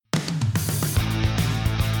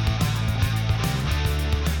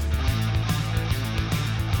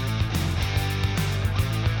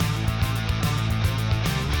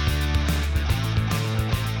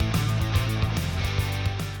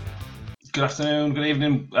good afternoon, good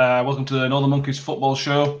evening. Welcome to the Northern Monkeys football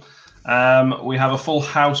show. We have a full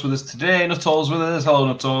house with us today. Nuttall's with us. Hello,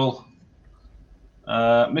 Nuttall.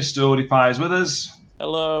 Mr. Odie Pie is with us.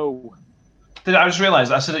 Hello. I just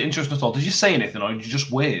realised I said it interesting, Nuttall. Did you say anything or did you just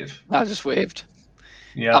wave? I just waved.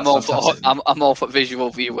 Yeah, I'm all for visual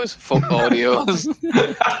viewers, fuck audios.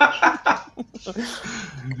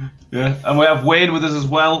 Yeah, and we have Wayne with us as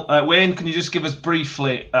well. Wayne, can you just give us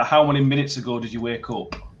briefly how many minutes ago did you wake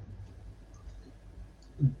up?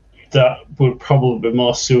 That would probably be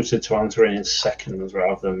more suited to answering in seconds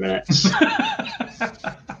rather than minutes.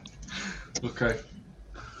 Okay.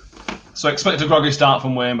 So expect a groggy start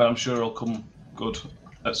from Wayne, but I'm sure it'll come good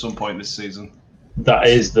at some point this season. That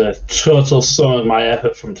is the total sum of my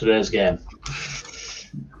effort from today's game.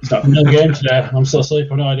 It's not no game today. I'm still asleep.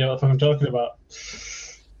 I've no idea what the fuck I'm talking about.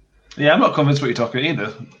 Yeah, I'm not convinced what you're talking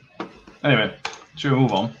either. Anyway, should we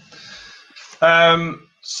move on?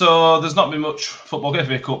 So there's not been much football.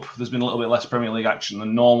 FA Cup, there's been a little bit less Premier League action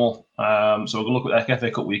than normal. So we're going to look at the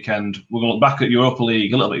FA Cup weekend. We're going to look back at Europa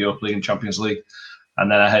League, a little bit Europa League and Champions League,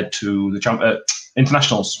 and then ahead to the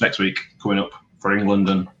internationals next week coming up for England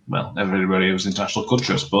and, well, everybody who's international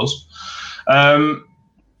country, I suppose. We're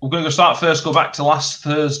going to go back to last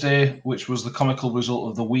Thursday, which was the comical result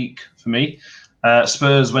of the week for me.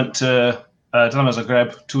 Spurs went to Dinamo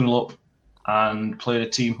Zagreb 2-0 up and played a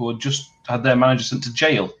team who had just had their manager sent to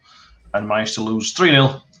jail and managed to lose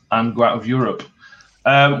 3-0 and go out of Europe.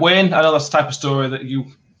 Wayne, I know that's the type of story that you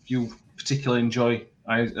particularly enjoy,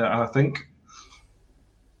 I think.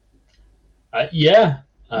 Yeah.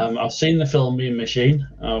 I've seen the film Mean Machine.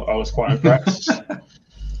 I was quite impressed.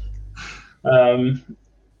 I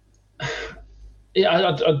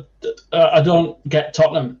don't get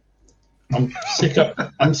Tottenham. I'm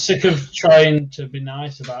sick of trying to be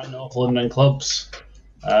nice about North London clubs.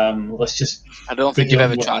 Let's just. I don't think you've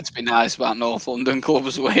ever tried to be nice about North London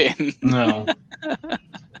clubs, Wayne. No.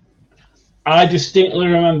 I distinctly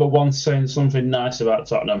remember once saying something nice about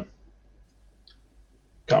Tottenham.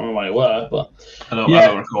 Can't remember what it were, but I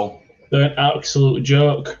don't recall. They're an absolute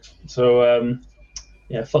joke. So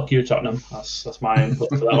yeah, fuck you, Tottenham. That's my input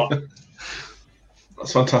for that one.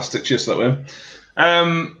 That's fantastic. Cheers to that,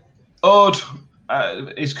 Wayne. Ode,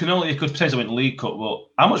 he could potentially win the League Cup, but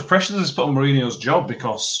how much pressure does this put on Mourinho's job?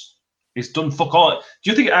 Because he's done fuck all. Do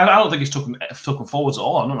you think? I don't think he's took him forwards at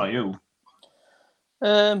all. I don't know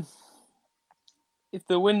you. If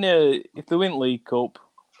they win League Cup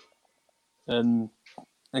and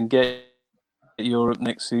get Europe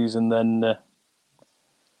next season, then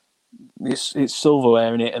it's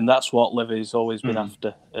silverware in it, and that's what Levy's always been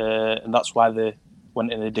after, and that's why they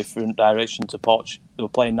went in a different direction to Poch. They were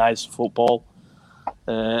playing nice football,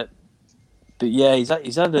 but yeah, he's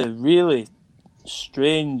had a really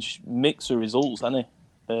strange mix of results, hasn't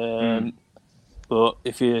he? But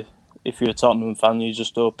if you're a Tottenham fan, you're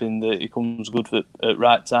just hoping that he comes good at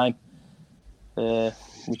right time,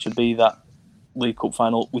 which would be that League Cup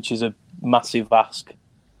final, which is a massive ask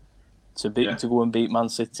to go and beat Man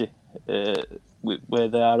City where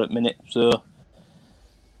they are at minute. So,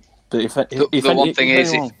 but if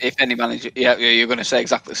any manager, you're going to say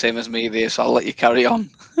exactly the same as me there, so I'll let you carry on.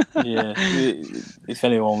 Yeah, if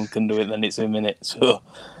anyone can do it, then it's a minute. So,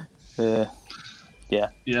 yeah.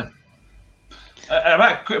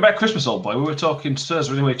 About Christmas, old boy, we were talking Spurs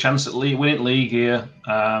were anyway chance at winning league here.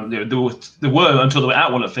 They were until they went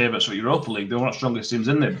out one of the favourites for Europa League. They were not strongest teams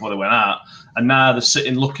in there before they went out, and now they're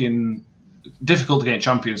sitting looking difficult to get in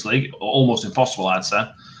Champions League, almost impossible, I'd say,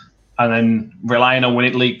 and then relying on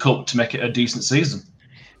winning League Cup to make it a decent season.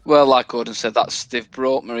 Well, like Gordon said, they've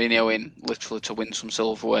brought Mourinho in literally to win some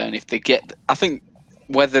silverware, and if they get, I think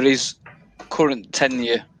whether his current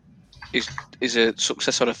tenure is a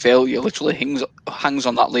success or a failure literally hangs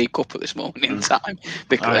on that League Cup at this moment in time,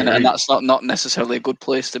 because, and that's not necessarily a good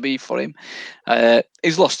place to be for him.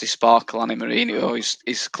 He's lost his sparkle, and Mourinho.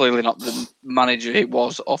 He's clearly not the manager he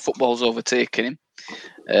was, or football's overtaken him,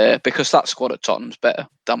 because that squad at Tottenham's better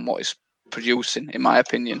than what he's producing, in my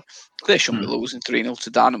opinion. They shouldn't be losing 3-0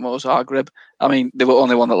 to Dinamo Zagreb. I mean, they were the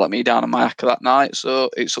only one that let me down on my acca that night, so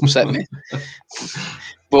it's upset me.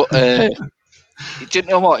 But do you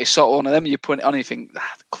know what? It's sort of one of them. You put it on, and you think, they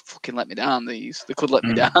could fucking let me down. They could let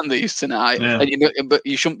me down these tonight. Yeah. And but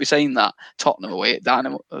you shouldn't be saying that. Tottenham away at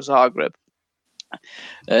Dinamo Zagreb.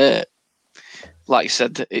 Like you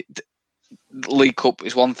said, League Cup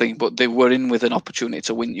is one thing, but they were in with an opportunity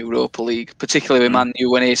to win Europa League, particularly with Man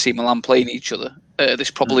U and AC Milan playing each other. There's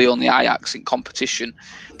probably only Ajax in competition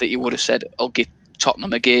that you would have said, I'll give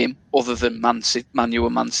Tottenham a game other than Man U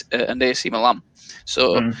and AC Milan.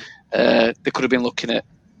 So they could have been looking at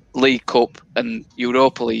League Cup and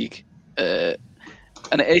Europa League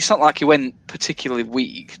And it's not like he went particularly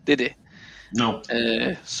weak, did he? No.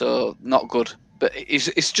 So not good. But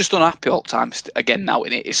it's just unhappy all the time again now,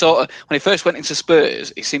 isn't it? It's sort of, when he first went into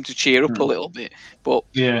Spurs, he seemed to cheer up a little bit. But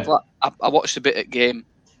yeah, I watched a bit of game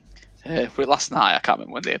for it last night. I can't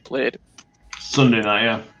remember when they played. Sunday night,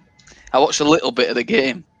 yeah. I watched a little bit of the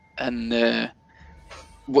game, and they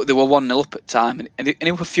were 1-0 up at time, and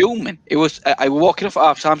he was fuming. I was walking off at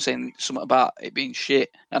half time saying something about it being shit,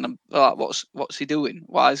 and I'm like, what's he doing?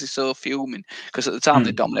 Why is he so fuming? Because at the time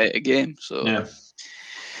they dominated a game. So yeah.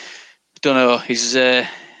 Don't know. He's. I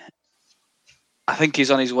think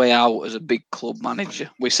he's on his way out as a big club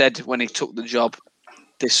manager. We said when he took the job,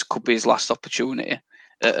 this could be his last opportunity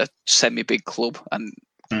at a semi-big club, and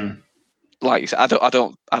like you said, I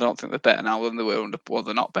don't think they're better now than they were under. Well,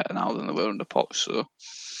 they're not better now than they were under Poch. So.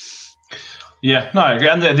 Yeah, no,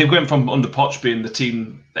 and they went from under Poch being the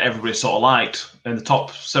team that everybody sort of liked. In the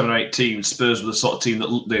top 7 or 8 teams, Spurs were the sort of team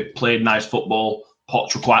that they played nice football.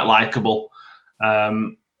 Poch were quite likeable.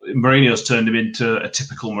 Mourinho's turned him into a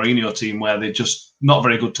typical Mourinho team where they're just not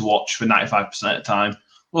very good to watch for 95% of the time.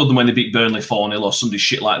 Other than when they beat Burnley 4-0 or something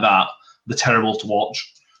shit like that, they're terrible to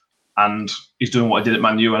watch. And he's doing what he did at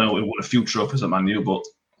Man U. I know he won a few trophies at Man U, but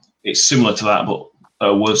it's similar to that, but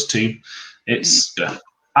a worse team. It's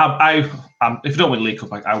if you don't win League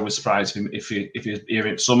Cup, I would be surprised if he's here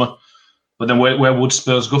in summer. But then where would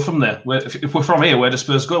Spurs go from there? If we're from here, where do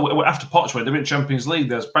Spurs go? After Poch, where they're in Champions League,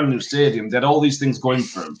 there's a brand new stadium. They had all these things going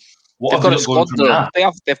for them. They've got a squad.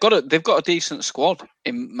 They've got a decent squad,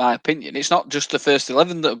 in my opinion. It's not just the first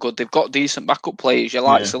 11 that are good. They've got decent backup players. You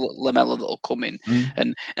like Lamella that'll come in,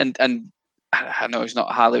 and I know he's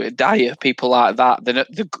not highly Dyer, people like that. They're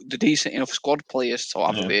decent enough squad players to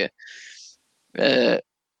have there.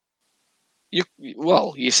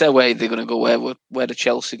 You say where they're going to go, where the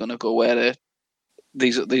Chelsea going to go, where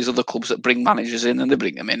these other clubs that bring managers in and they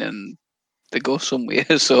bring them in and they go somewhere.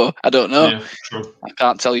 So I don't know. Yeah, true. I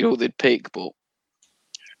can't tell you who they'd pick, but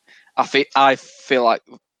I feel like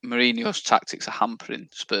Mourinho's tactics are hampering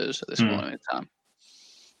Spurs at this moment in time.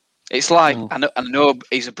 It's like I know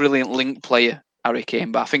he's a brilliant link player, Harry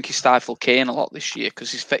Kane, but I think he stifled Kane a lot this year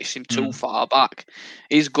because he's fetched him too far back.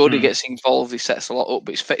 He's good, he gets involved, he sets a lot up,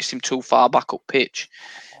 but he's fetched him too far back up pitch.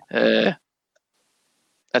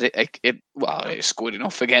 It's good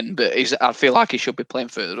enough again, but I feel like he should be playing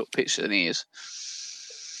further up pitch than he is.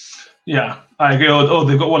 Yeah, I agree.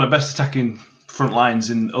 They've got one of the best attacking front lines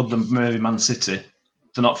in other than maybe Man City.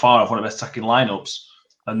 They're not far off one of the best attacking lineups,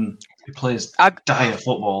 and he plays dire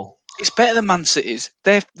football. It's better than Man City's.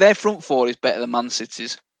 Their front four is better than Man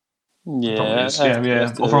City's. Yeah,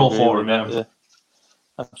 Overall for them, yeah.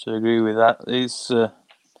 I absolutely agree with that. It's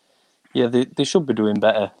they should be doing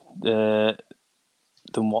better than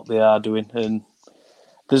what they are doing, and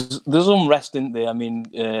there's unrest, isn't there? I mean,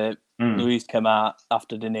 Luis came out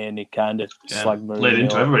after dinner and he kind of slagged Mourinho. Played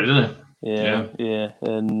into everybody, didn't he? Yeah,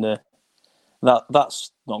 and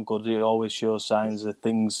that's not good. It always shows signs of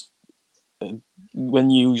things. When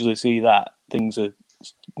you usually see that, things are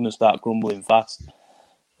going to start crumbling fast.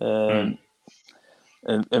 And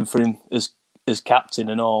for him as captain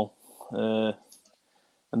and all,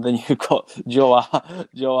 and then you've got Joe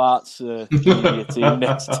Hart's media team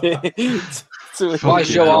next to Why has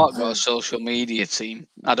Joe Hart got a social media team?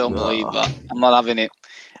 I don't believe that. I'm not having it.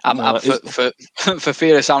 For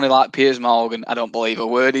fear of sounding like Piers Morgan, I don't believe a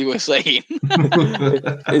word he was saying.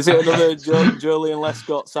 Is it another Julian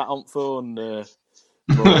Lescott sat on phone? It's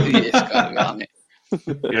got to be, hasn't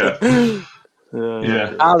it?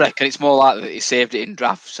 Yeah. I reckon it's more likely that he saved it in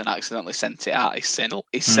drafts and accidentally sent it out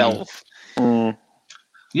himself.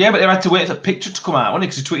 Yeah, but they had to wait for the picture to come out, wasn't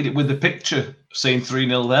it? Because he tweeted it with the picture saying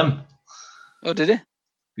 3-0 them. Oh, did he?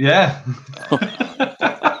 Yeah.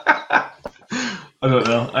 I don't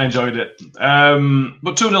know. I enjoyed it.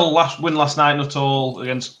 But 2-0 win last night, not all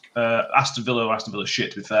against Aston Villa. Aston Villa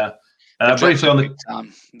shit, to be fair. Briefly on the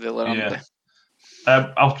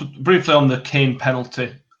briefly on the Kane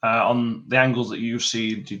penalty. On the angles that you've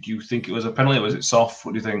seen, did you think it was a penalty or was it soft?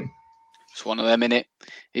 What do you think? It's one of them, innit?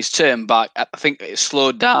 He's turned back. I think it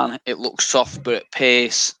slowed down. It looks soft, but at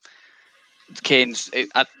pace,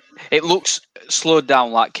 it looks slowed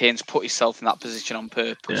down like Kane's put himself in that position on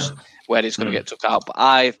purpose where he's going to get took out. But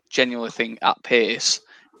I genuinely think at pace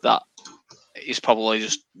that is probably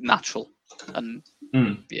just natural. And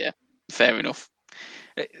fair enough.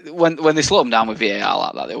 When they slow them down with VAR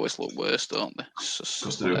like that, they always look worse, don't they? It's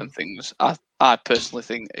just one of them things. I personally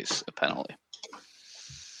think it's a penalty.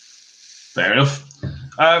 Fair enough.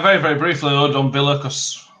 Very, very briefly on Villa,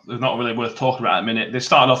 because they're not really worth talking about at a minute. They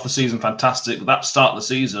started off the season fantastic, but that start of the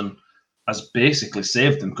season, has basically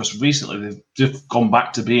saved them, because recently they've just gone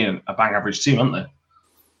back to being a bang average team, haven't they?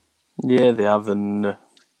 Yeah, they have, and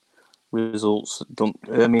results don't.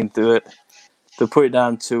 I mean, they put it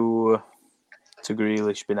down to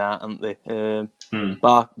Grealish being out, haven't they?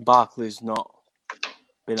 Barkley's not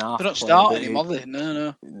been half. They're not player starting him, have they?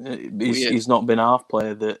 No. He's not been half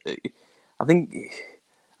player. That I think.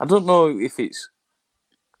 I don't know if it's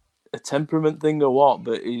a temperament thing or what,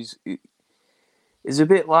 but he's a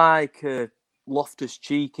bit like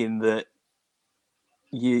Loftus-Cheek in that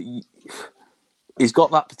he's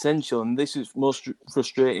got that potential, and this is the most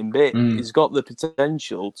frustrating bit. He's got the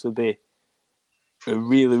potential to be a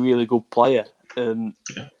really, really good player, and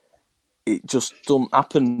it just don't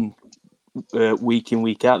happen week in,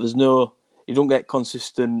 week out. You don't get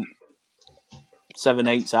consistent 7,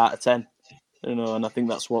 8 out of 10, and I think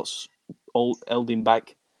that's what's held him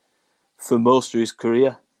back for most of his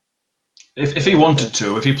career. If he wanted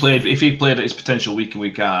to, if he played at his potential week in,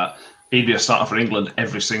 week out, he'd be a starter for England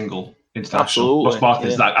every single international. Ross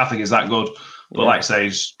Barkley's I think is that good. But like I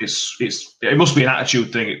say, it must be an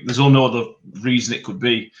attitude thing. There's no other reason it could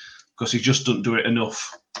be, because he just doesn't do it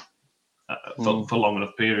enough for long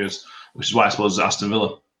enough periods, which is why I suppose it's Aston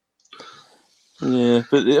Villa. Yeah,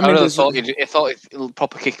 but I really thought he'd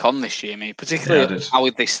proper kick on this year, mate. Particularly how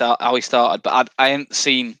he started. But I hadn't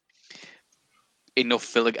seen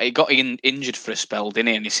enough. He got injured for a spell, didn't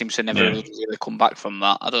he? And he seems to never really come back from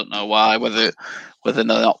that. I don't know why. Whether they're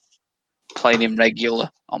not playing him regular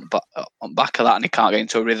on back of that, and he can't get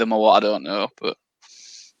into a rhythm or what, I don't know. But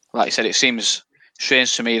like I said, it seems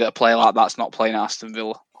strange to me that a player like that's not playing at Aston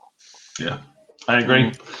Villa. Yeah, I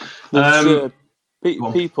agree.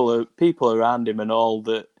 People around him and all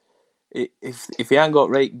that. If he hadn't got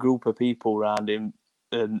a right group of people around him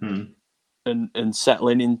and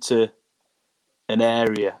settling into an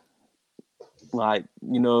area, like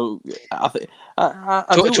I think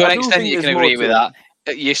to an extent you can agree with that.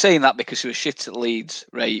 You're saying that because he was shit at Leeds,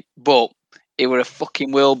 right? But he were a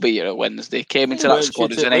fucking world beater at Wednesday. Came into that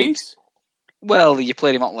squad as an 8. Well, you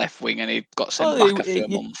played him on left wing and he got sent back after a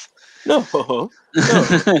month. No,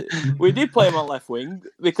 we did play him on left wing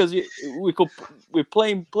because we're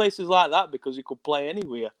playing places like that because he could play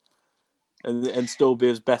anywhere and still be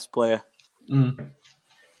his best player.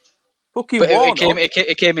 Fucking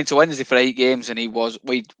it came into Wednesday for 8 games, and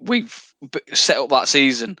we've set up that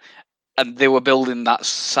season, and they were building that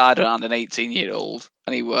side around an 18-year-old,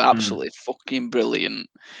 and he were absolutely fucking brilliant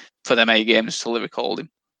for them 8 games till they recalled him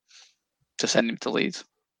to send him to Leeds.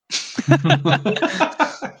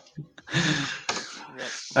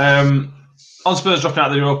 On Spurs dropping out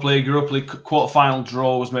of the Europa League quarter-final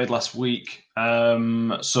draw was made last week.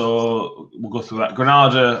 So we'll go through that.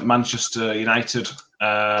 Granada, Manchester United,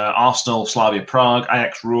 Arsenal, Slavia Prague,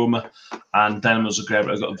 Ajax Roma, and Dinamo Zagreb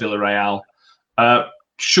have got Villarreal.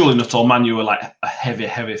 Surely not all Man U are like a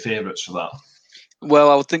heavy favourites for that.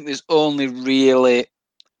 Well, I would think there's only really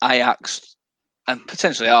Ajax and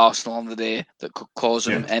potentially Arsenal on the day that could cause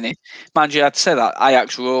them any. Mind you, I'd say that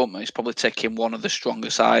Ajax Roma is probably taking one of the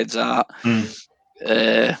stronger sides out. It's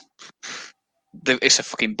a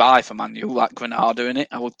fucking buy for Man U, like Granada in it,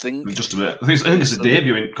 I would think. Just a bit. I think it's a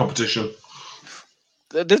debut in competition.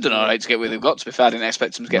 They've done all right to get where they've got, to be fair. I didn't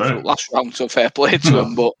expect them to get through last round, so fair play to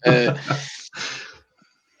them. But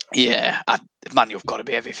Man U have got to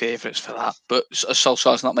be heavy favourites for that. But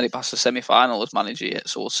Solskjaer's not made it past the semi-final as manager yet,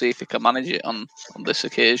 so we'll see if he can manage it on this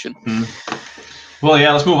occasion. Well,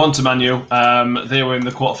 let's move on to Man U. They were in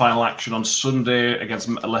the quarter-final action on Sunday against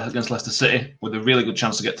Leicester City with a really good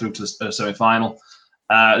chance to get through to the semi-final.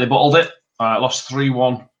 They bottled it, lost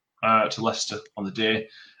 3-1 to Leicester on the day.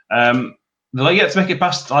 They yet to make it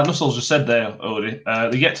past, like Nussels just said there, Odie,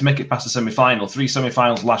 they yet to make it past the semi-final. 3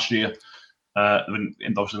 semi-finals last year. Obviously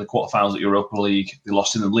in the quarterfinals at Europa League. They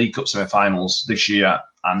lost in the League Cup semi-finals this year,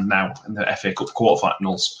 and now in the FA Cup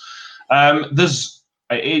quarterfinals. What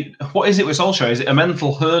is it with Solskjaer? Is it a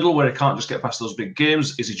mental hurdle where he can't just get past those big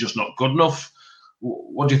games? Is he just not good enough?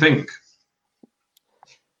 What do you think?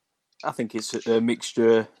 I think it's a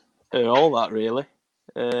mixture of all that, really.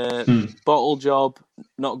 Bottle job,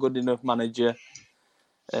 not good enough manager.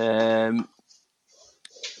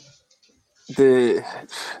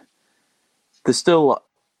 They're still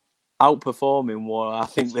outperforming what I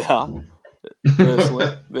think they are,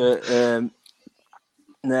 personally. But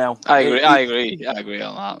now, I agree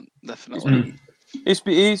on that. Definitely,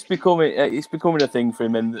 it's becoming a thing for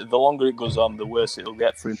him, and the longer it goes on, the worse it'll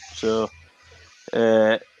get for him. So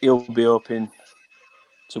he'll be hoping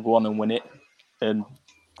to go on and win it, and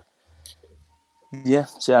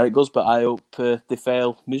see how it goes. But I hope they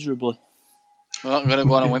fail miserably. We're not going to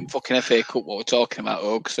go on and win fucking FA Cup. What we're talking about,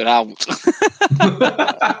 because they're out.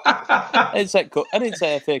 I didn't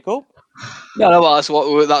say FA Cup.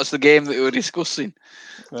 No, that's the game that we were discussing.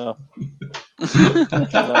 Oh. Sorry,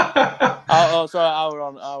 I were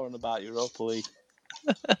on about Europa League.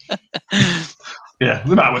 Yeah,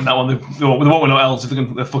 they might win that one. They won't win no else if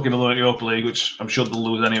they're fucking alone at Europa League, which I'm sure they'll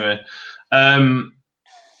lose anyway.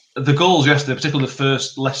 The goals yesterday, particularly the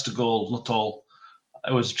first Leicester goal, not all.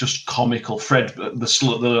 It was just comical. Fred,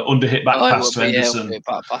 the under-hit back pass to Henderson. Yeah,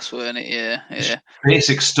 back pass, weren't it? Yeah.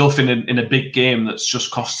 Basic stuff in a big game that's just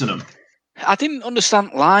costing them. I didn't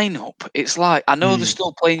understand line-up. It's like, I know they're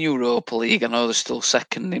still playing Europa League. I know they're still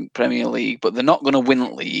second in Premier League, but they're not going to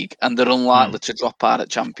win League, and they're unlikely to drop out at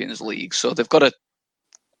Champions League. So they've got to...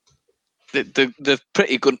 They're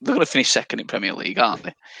pretty good. They're going to finish second in Premier League, aren't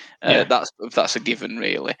they? That's a given,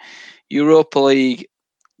 really. Europa League...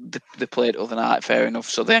 They played the other night, fair enough.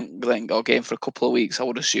 So they ain't got a game for a couple of weeks, I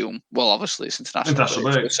would assume. Well, obviously it's international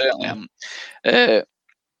break, but certainly haven't.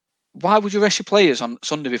 Why would you rest your players on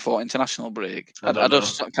Sunday before international break? I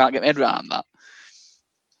just can't get my head around that.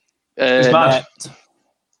 It's bad.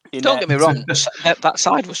 Don't get me wrong. That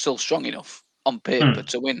side was still strong enough on paper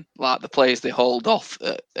to win. Like the players they hauled off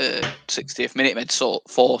at 60th minute made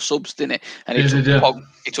 4 subs, didn't it? And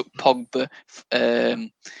he took Pogba,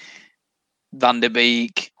 Van der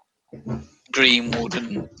Beek, Greenwood,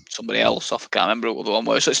 and somebody else off. I can't remember what the one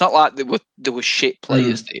was. So it's not like they were shit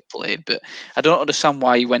players they played, but I don't understand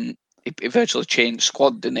why he went. He virtually changed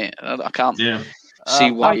squad, didn't it? I can't see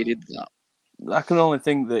why he did that. I can only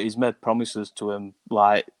think that he's made promises to him,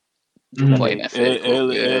 like playing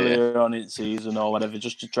earlier on in the season or whatever,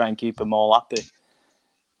 just to try and keep them all happy.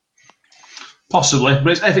 Possibly,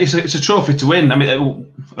 but it's a trophy to win. I mean,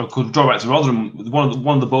 I could draw back to Rotherham. One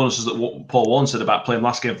of the bonuses that Paul Warne said about playing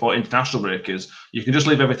last game for international break is you can just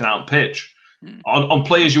leave everything out on pitch. On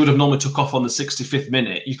players you would have normally took off on the 65th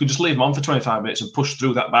minute, you could just leave them on for 25 minutes and push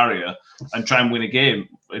through that barrier and try and win a game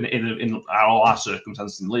in all our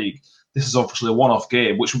circumstances in the league. This is obviously a one-off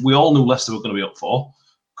game, which we all knew Leicester were going to be up for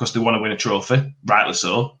because they want to win a trophy, rightly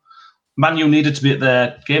so. Man U needed to be at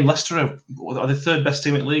their game. Leicester are the third best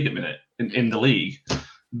team in the league at the minute. In the league,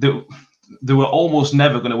 they were almost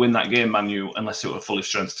never going to win that game, Man U, unless it were a fully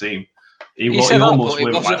strength team. He almost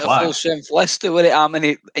went with white flag. It wasn't a full strength Leicester, were it? How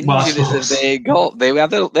many injuries have they got? They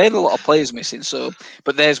had a lot of players missing. So,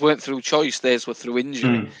 but theirs weren't through choice; theirs were through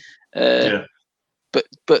injury.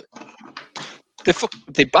 But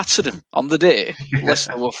they battered them on the day.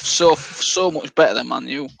 Leicester were so much better than Man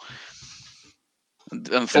U,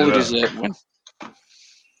 and fully deserved win.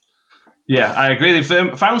 Yeah, I agree.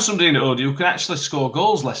 They've found somebody in Odeon who can actually score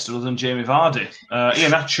goals, Leicester, other than Jamie Vardy.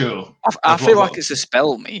 Ian Acho. I feel like it's a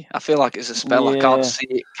spell, me. I feel like it's a spell. Yeah. I can't see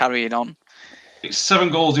it carrying on. It's 7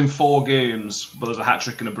 goals in 4 games, but there's a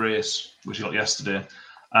hat-trick and a brace, which he got yesterday.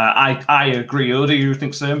 I agree. Odie, you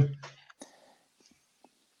think same?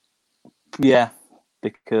 Yeah,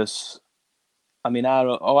 because, I mean, I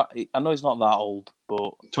know he's not that old,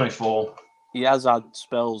 but... 24. He has had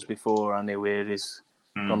spells before, anyway, he's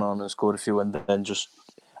gone on and scored a few, and then just...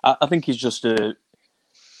 I think he's just a...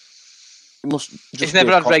 He's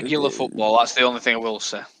never had regular football, that's the only thing I will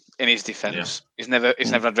say, in his defence. Yeah.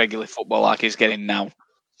 He's never had regular football like he's getting now.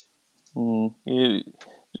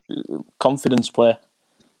 Confidence player.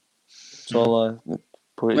 So,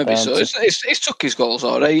 maybe so. He's took his goals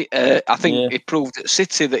all right. I think it proved at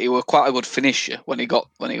City that he was quite a good finisher when he got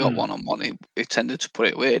one-on-one. He tended to put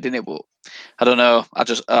it away, didn't he? But I don't know. I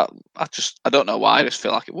don't know why. I just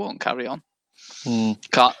feel like it won't carry on.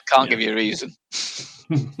 Can't give you a reason.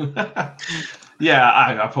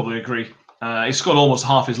 Yeah, I probably agree. He scored almost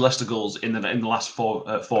half his Leicester goals in the last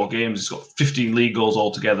 4 games. He's got 15 league goals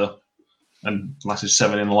altogether, and last is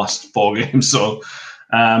 7 in the last 4 games. So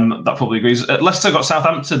that probably agrees. Leicester got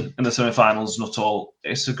Southampton in the semi-finals. Not all.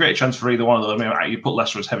 It's a great chance for either one of them. I mean, you put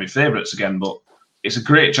Leicester as heavy favourites again, but it's a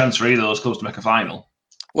great chance for either of those clubs to make a final.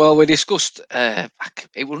 Well, we discussed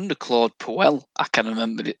it was under Claude Puel. I can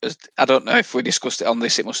remember it. I don't know if we discussed it on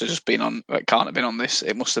this. It must have just been on. It can't have been on this.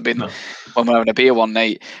 It must have been when we were having a beer one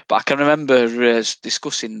night. But I can remember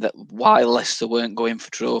discussing that why Leicester weren't going for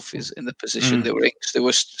trophies in the position they were in. They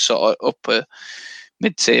were sort of upper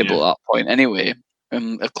mid-table at that point anyway.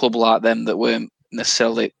 A club like them that weren't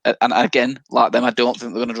necessarily, and again, like them, I don't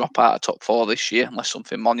think they're going to drop out of top 4 this year unless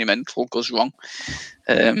something monumental goes wrong.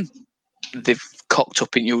 They've cocked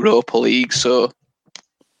up in Europa League, so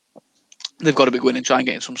they've got to be going and try and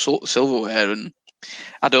get some sort of silverware. And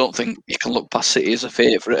I don't think you can look past City as a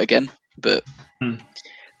favourite again. But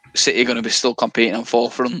City are going to be still competing on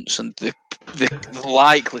four fronts, and they're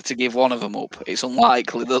likely to give one of them up. It's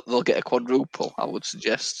unlikely that they'll get a quadruple, I would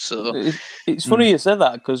suggest. So it's funny you said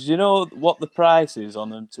that, because you know what the price is on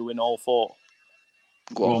them to win all four?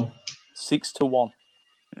 go on. 6-1.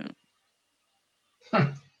 Yeah.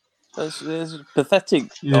 There's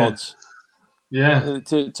pathetic odds. Yeah.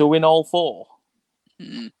 To win all four.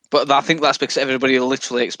 But I think that's because everybody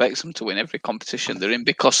literally expects them to win every competition they're in,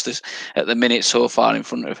 because there's at the minute so far in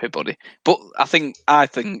front of everybody. But I think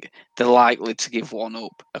they're likely to give one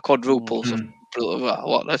up. A quadruple's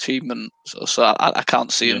what an achievement. So I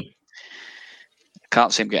can't see them. I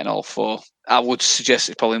can't see them getting all four. I would suggest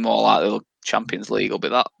it's probably more likely the Champions League will be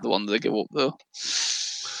the one they give up, though.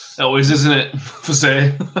 It always, isn't it? For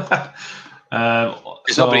say.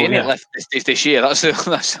 There's nobody in it left this year. That's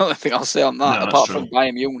the only thing I'll say on that. No, apart from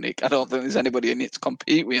Bayern Munich, I don't think there's anybody in it to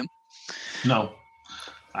compete with him. No,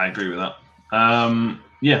 I agree with that.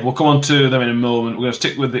 We'll come on to them in a moment. We're going to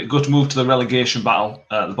stick with it. Go to move to the relegation battle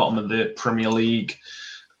at the bottom of the Premier League.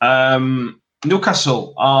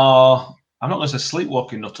 Newcastle are, I'm not going to say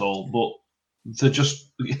sleepwalking at all, but they're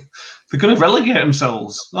going to relegate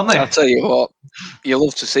themselves, aren't they? I'll tell you what, you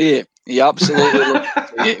love to see it. You absolutely love to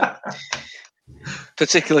see it.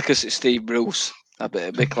 Particularly because it's Steve Bruce. A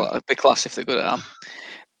big class if they're good at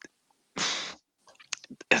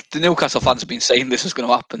that. The Newcastle fans have been saying this is going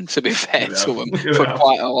to happen, to be fair to them, for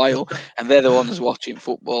quite a while. And they're the ones watching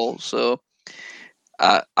football. So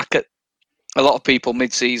a lot of people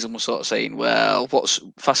mid-season were sort of saying, well, what's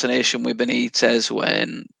fascination with Benitez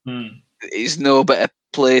when he's no better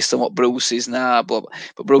place than what Bruce is now? But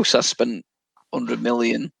Bruce has spent 100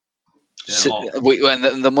 million.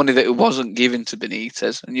 And the money that it wasn't given to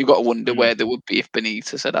Benitez, and you've got to wonder where they would be if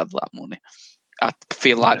Benitez had that money. I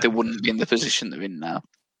feel like they wouldn't be in the position they're in now.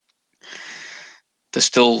 They're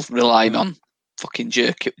still relying on fucking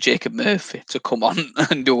Jacob Murphy to come on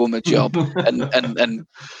and do them a job,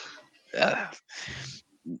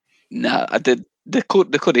 they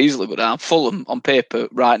could easily go down. Fulham on paper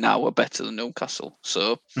right now are better than Newcastle,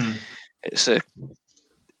 so it's a.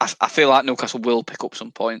 I feel like Newcastle will pick up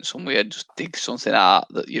some points somewhere and just dig something out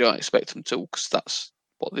that you don't expect them to, because that's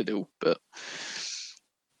what they do. But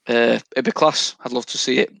it'd be class. I'd love to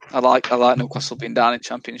see it. I like Newcastle being down in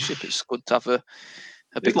Championship. It's good to have a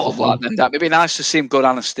big club like them. It'd be nice to see them go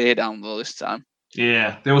down and stay down though this time.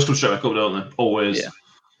 Yeah, they always come straight back up, don't they? Always. Yeah.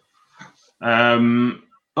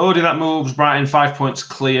 That moves Brighton 5 points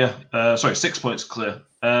clear. 6 points clear.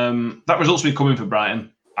 That result's been coming for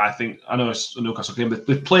Brighton. I know it's a Newcastle game, but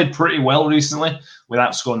they've played pretty well recently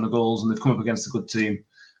without scoring the goals, and they've come up against a good team.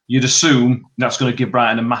 You'd assume that's going to give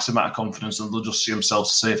Brighton a massive amount of confidence, and they'll just see themselves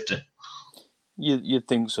to safety. You'd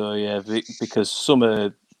think so, yeah, because some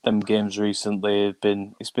of them games recently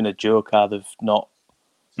it's been a joke how they've not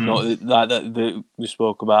like that. We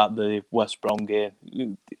spoke about the West Brom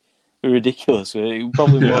game. Ridiculous.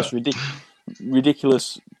 Probably the most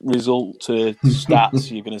ridiculous result to stats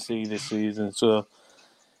you're going to see this season. So.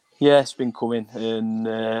 Yeah, it's been coming, and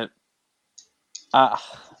I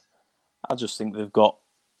just think they've got,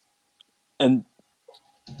 and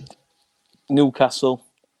Newcastle.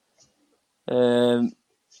 I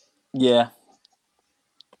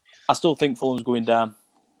still think Fulham's going down.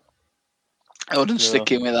 I wouldn't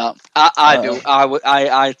stick in with that. I do. I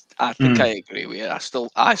think I agree with you.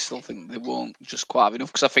 I still think they won't just quite have enough,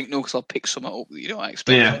 because I think Newcastle pick something up that you don't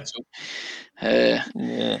expect them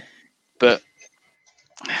to. But.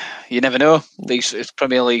 You never know. It's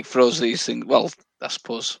Premier League throws these things. Well, I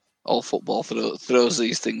suppose all football throws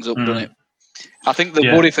these things up, doesn't it? I think the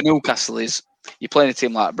worry for Newcastle is you're playing a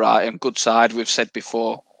team like Brighton, good side. We've said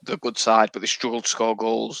before, they're a good side, but they struggled to score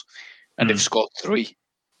goals, and they've scored 3.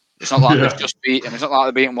 It's not like they've just beat them. It's not like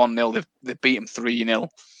they've beaten 1-0. They've beat them 3-0.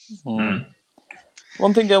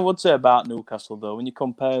 One thing I would say about Newcastle, though, when you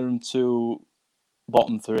compare them to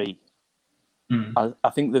bottom 3, I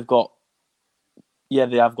think they've got. Yeah,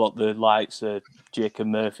 they have got the likes of Jacob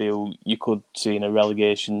Murphy, who you could see in a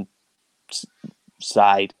relegation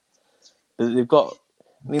side. But they've got,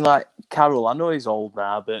 like Carroll. I know he's old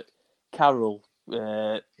now, but Carroll,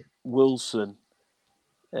 Wilson,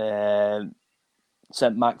 St.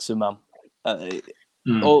 Maximin,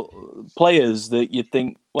 all players that you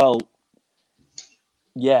think, well,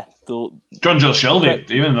 yeah. John Joe Shelby,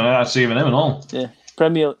 even though I see even him and all. Yeah.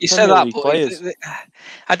 Premier said that, League but players.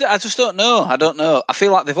 I just don't know. I don't know. I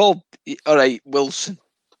feel like they've all right. Wilson.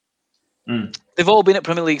 They've all been at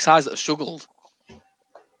Premier League sides that have struggled.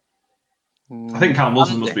 I think Callum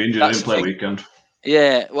Wilson must be injured. He didn't play a weekend.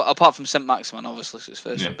 Yeah, well, apart from St. Maximin, obviously, it's his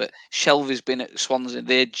first one. But Shelby's been at Swansea.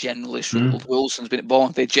 They generally struggled. Wilson's been at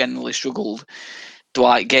Bournemouth. They generally struggled.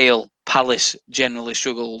 Dwight Gale, Palace generally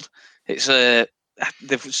struggled. It's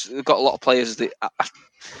they've got a lot of players that.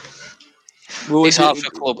 It's hard for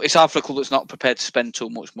a club. It's hard for a club that's not prepared to spend too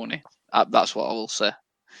much money. That's what I will say.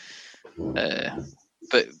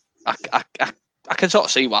 But I can sort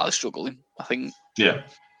of see why they're struggling. I think. Yeah.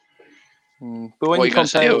 But when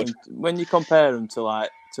you compare them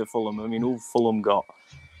to Fulham, I mean, who Fulham got?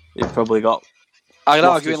 They've probably got. I'd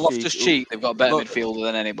argue in Loftus-Cheek they've got a better midfielder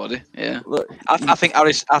than anybody. Yeah, I think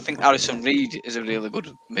Harrison Reed is a really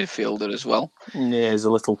good midfielder as well. Yeah, he's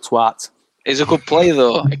a little twat. He's a good player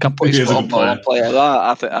though. He can put his foot on ball and play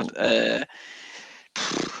like that.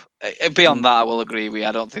 Beyond that, I will agree with you.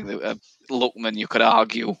 I don't think that Lookman you could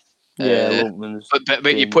argue. Yeah, Lookman's.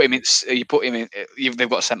 But you put him in. They've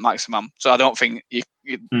got Saint Maximum, so I don't think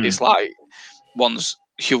it's like one's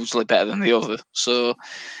hugely better than the other. So.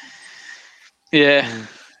 Yeah,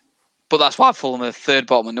 but that's why Fulham are third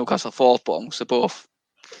bottom and Newcastle fourth bottom. So both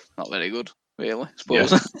not very good, really. I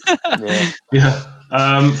suppose.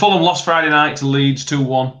 Yeah. Fulham lost Friday night to Leeds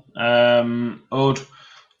 2-1. Ode,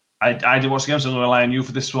 I did watch the game, so I'm going to rely on you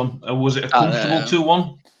for this one. Was it a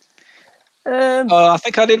comfortable 2-1? I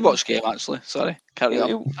think I did watch the game actually. Sorry, carry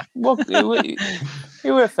on. It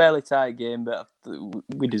was a fairly tight game, but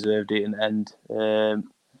we deserved it in the end.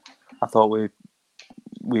 I thought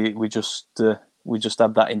we just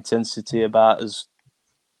had that intensity about us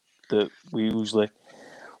that we usually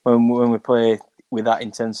when we play with that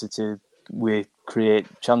intensity we create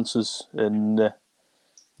chances and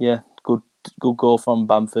good goal from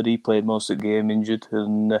Bamford. He played most of the game injured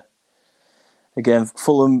and again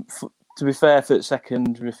Fulham, to be fair, for the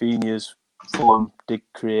second Rafinha's, Fulham did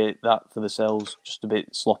create that for themselves, just a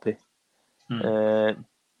bit sloppy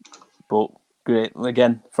but great.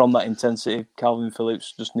 Again, from that intensity, Calvin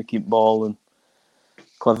Phillips just nicking ball and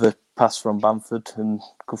clever pass from Bamford and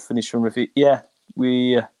good finish from Rafi. Yeah,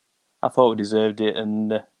 I thought we deserved it,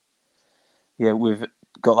 and we've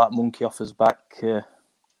got that monkey off us back,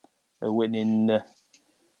 winning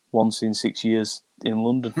once in 6 years in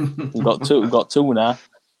London. We've got two now.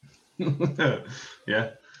 Yeah.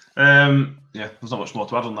 There's not much more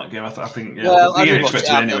to add on that game. I think we expected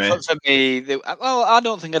anyway. For me, I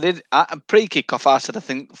don't think I did. Pre-kick-off, I said I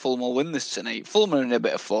think Fulham will win this tonight. Fulham are in a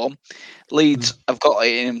bit of form. Leeds have got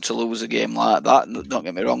it in them to lose a game like that. Don't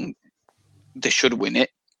get me wrong, they should win it.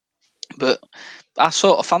 But I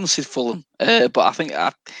sort of fancied Fulham. But I think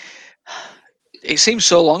it seems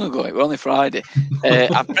so long ago. It was only Friday.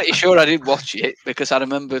 I'm pretty sure I did watch it because I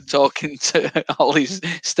remember talking to Ollie's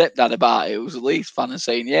stepdad about it. Who was a Leeds fan and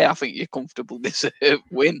saying, "Yeah, I think you're comfortable this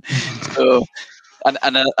win." So, and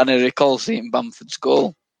I recall seeing Bamford's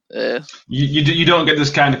goal. You don't get this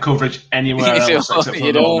kind of coverage anywhere else except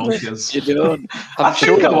for the Monkeys. You don't. I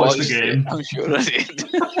think I watched the game. I'm sure I did.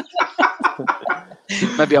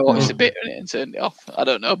 Maybe I watched a bit of it and turned it off. I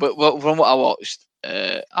don't know, but from what I watched.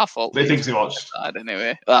 I thought they think he watched.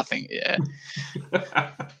 Anyway, I think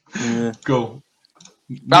Cool.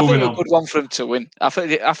 I think a good one for him to win. I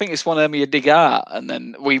think it's one of them you dig out, and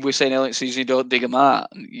then we were saying earlier you don't dig them out,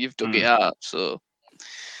 and you've dug it out. So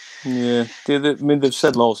yeah, they've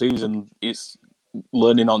said all season it's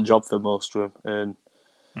learning on job for most of them,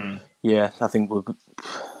 and I think we'll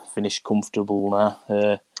finish comfortable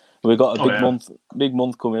now. We've got a big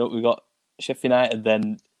month coming up. We've got Sheffield United,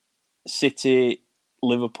 then City,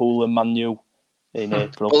 Liverpool and Man U in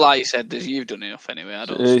April. Well, like you said, you've done enough anyway.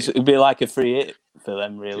 It'd be like a free hit for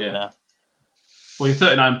them, really. Now. Well, you're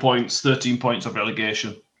 39 points, 13 points of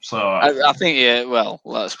relegation. So I think, well,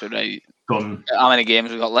 let's be right. Done. How many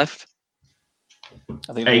games we got left?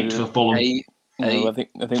 I think 8 for Fulham. 8. No, I think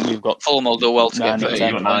we've got Fulham will do well to get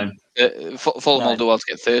 13 points. Fulham will do well to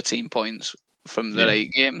get 13 points from their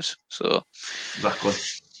 8 games. So exactly.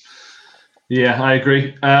 Yeah, I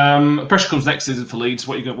agree. Pressure comes next season for Leeds.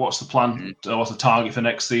 What's the plan? What's the target for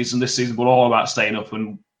next season? This season, we're all about staying up,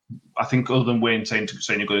 and I think other than Wayne saying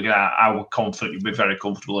you're going to get out, I would confident you'll be very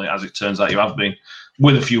comfortable. As it turns out, you have been,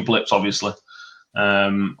 with a few blips, obviously.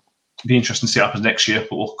 Be interesting to see what happens next year,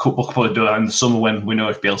 but we'll probably do that in the summer when we know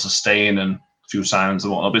if Bielsa's staying and a few signs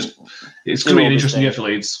and whatnot. But it's going to be an interesting year for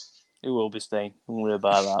Leeds. It will be staying. Don't worry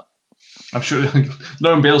about that. I'm sure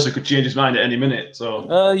Lauren Bielsa could change his mind at any minute.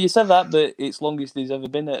 So you said that, but it's longest he's ever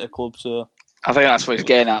been at a club. So I think that's what he's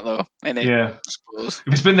getting at, though. Isn't it? Yeah. If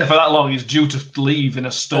he's been there for that long, he's due to leave in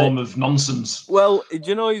a storm of nonsense. Well, do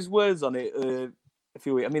you know his words on it? A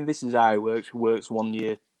few weeks. I mean, this is how it works. He works 1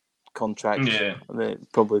 year contract. Yeah.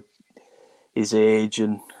 Probably his age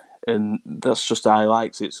and that's just how he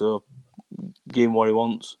likes it. So give him what he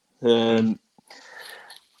wants.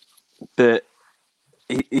 But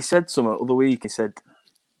he said something the other week. He said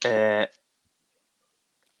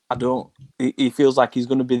I don't. He feels like he's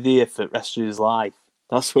going to be there for the rest of his life.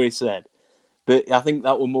 That's what he said. But I think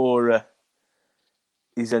that were more.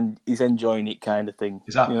 He's enjoying it kind of thing.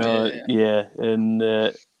 Is that yeah. And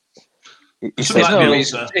he Something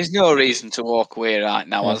said, like there's no reason to walk away right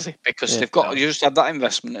now, has he? Because they've got you just had that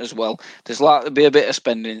investment as well. There's likely to be a bit of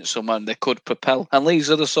spending in summer, and they could propel. And Leeds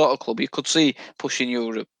are the sort of club you could see pushing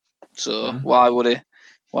Europe. So why would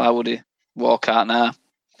he walk out now?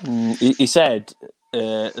 He said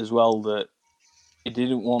as well that he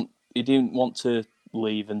didn't want to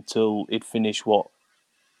leave until he'd finished what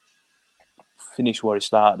he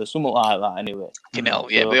started, or something like that. Anyway, Fucking hell,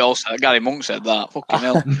 yeah. But also Gary Monk said that. Fucking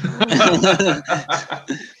hell.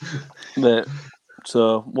 But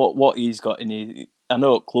so what he's got in I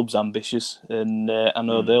know club's ambitious, and I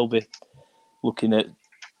know they'll be looking at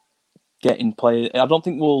getting players. I don't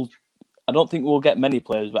think we'll get many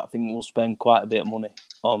players, but I think we'll spend quite a bit of money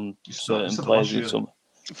on certain players in summer.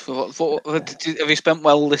 Have you spent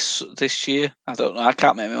well this year? I don't know. I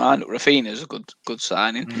can't make my mind up. Rafinha's a good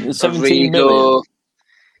signing. 17 million.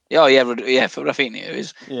 Yeah, for Rafinha it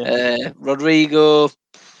is. Yeah. Rodrigo.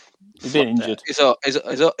 He's been injured. He's all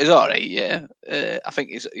right. Yeah. I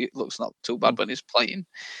think he looks not too bad when he's playing.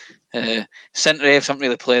 Centre halves haven't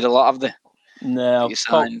really played a lot, have they? No.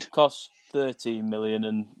 Cost 13 million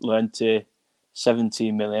and Llorente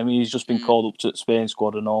 17 million. I mean, he's just been called up to the Spain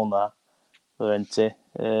squad and all that. Llorente.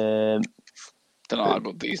 Don't know how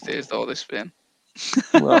good these days though. This Spain.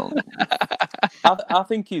 Well, I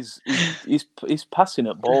think he's passing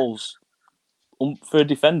at balls for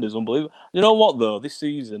defenders unbelievable. You know what though? This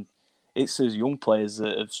season, it's his young players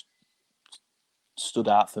that have stood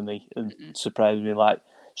out for me and surprised me, like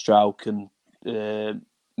Strauch and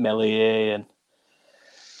Melier, and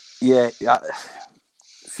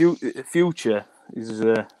future is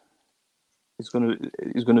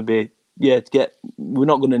going to be. We're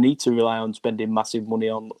not going to need to rely on spending massive money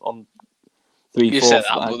on 3, 4, 5. You said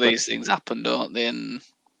that, but these things happen, don't they? And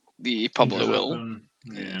you probably will.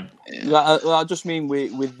 Yeah. I just mean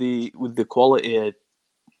with the quality of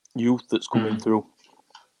youth that's coming through.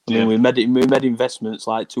 I mean, we made investments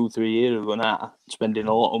like 2-3 years ago now, spending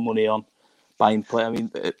a lot of money on buying players. I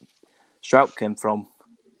mean, Strauch came from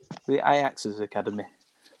the Ajax's academy.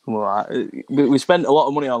 We spent a lot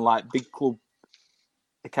of money on like big club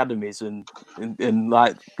academies and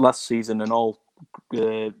like last season and all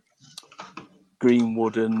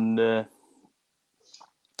Greenwood and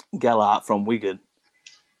Gellert from Wigan.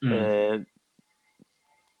 They're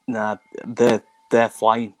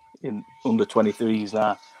flying in under 23s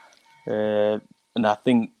now, and I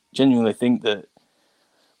genuinely think that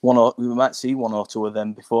we might see 1 or 2 of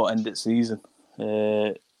them before end of season.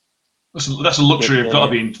 That's a luxury of got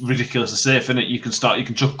to be ridiculous to say, isn't it? You can chuck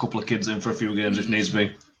a couple of kids in for a few games if needs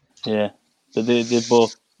be. Yeah, but they're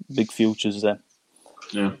both big futures then.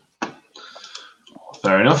 Yeah.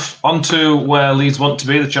 Fair enough. On to where Leeds want to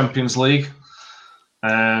be, the Champions League.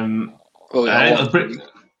 A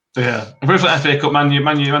brief FA Cup.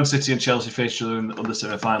 Man City and Chelsea face each other in the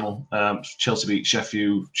semi-final. Chelsea beat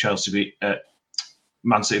Sheffield. Chelsea beat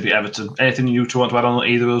Man City beat Everton. Anything you two want to add on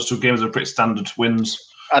either of those 2 games? Are pretty standard wins.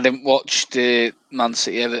 I didn't watch the Man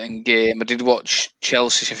City Everton game. I did watch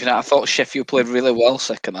Chelsea Sheffield. I thought Sheffield played really well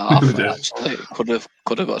second half. Actually, could have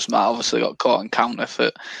got smart. Obviously, got caught on counter for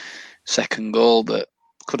second goal, but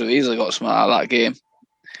could have easily got smart out of that game.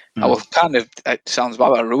 I was it sounds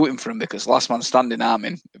bad, but rooting for him because last man standing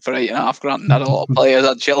arming for $8,500 and had a lot of players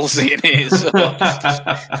at Chelsea in it.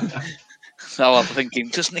 So I was thinking,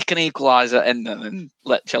 just nick an equaliser at end and then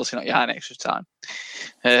let Chelsea not behind extra time.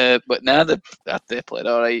 But now they played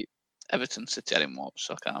all right. Everton City I didn't watch,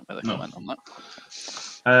 so I can't really comment on that.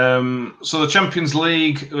 So the Champions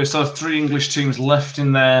League, we still have 3 English teams left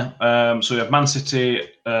in there. So we have Man City,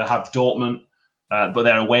 have Dortmund, but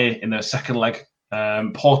they're away in their second leg.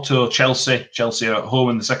 Porto, Chelsea are at home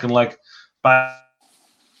in the second leg. Bayern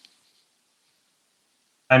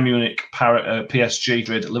Munich, PSG,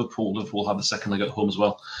 Madrid, Liverpool have the second leg at home as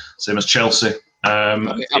well, same as Chelsea.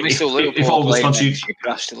 If all goes contrary,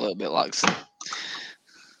 crashed a little bit like so.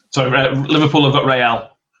 Sorry, Liverpool have got Real.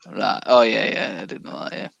 Right. Oh yeah, I didn't know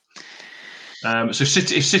that. Yeah. So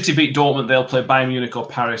if City beat Dortmund, they'll play Bayern Munich or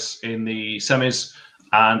Paris in the semis.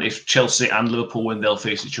 And if Chelsea and Liverpool win, they'll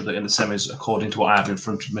face each other in the semis, according to what I have in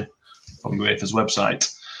front of me from UEFA's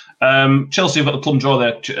website. Chelsea have got the plum draw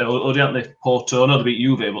there, aren't they? Porto, I know they beat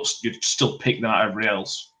Juve, but you'd still pick them out of everybody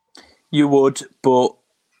else. You would, but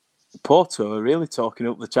Porto are really talking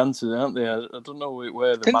up the chances, aren't they? I don't know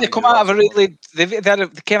where the. Didn't they come out of a really? They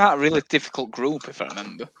came out of a really difficult group, if I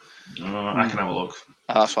remember. I can have a look.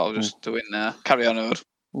 That's what I was just doing there. Carry on, Ord.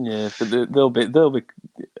 Yeah, but they'll be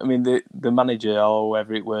I mean, the manager or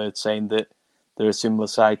whoever it was saying that they're a similar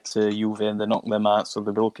side to Juve and they knocked them out, so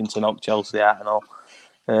they'll be looking to knock Chelsea out and all.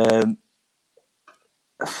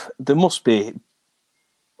 They must be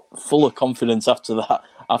full of confidence after that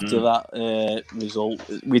result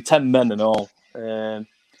with 10 men and all.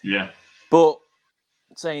 But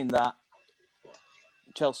saying that,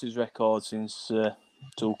 Chelsea's record since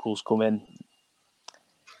Tuchel's come in,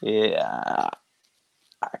 I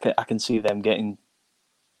can see them getting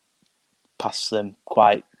past them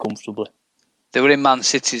quite comfortably. They were in Man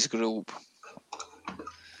City's group.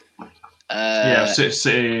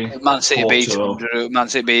 City. Man City beat Porto. them. Man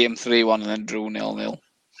City beat them 3-1 and then drew 0-0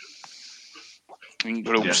 in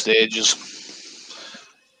group stages.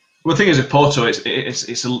 Well, the thing is, with Porto,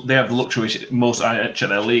 they have the luxury most at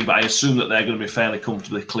their league, but I assume that they're going to be fairly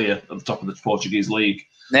comfortably clear at the top of the Portuguese league.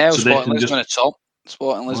 No, so Sporting Lisbon are top.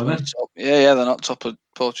 Sporting Lisbon are top. Yeah, they're not top of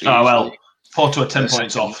Portuguese. Oh well, league. Porto are 10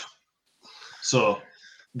 points off, so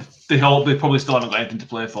they probably still haven't got anything to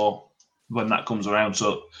play for when that comes around.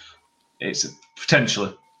 So it's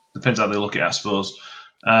potentially depends how they look at it, I suppose.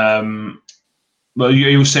 But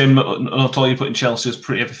you were saying, Anatole, you're putting Chelsea as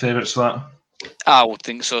pretty heavy favourites for that? I would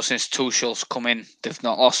think so. Since Tuchel's come in, they've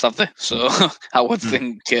not lost, have they? So I would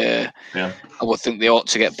think, I would think they ought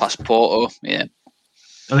to get past Porto. Yeah,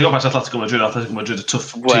 and they got past Atletico Madrid. Atletico Madrid a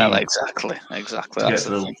tough team. Well, exactly. That's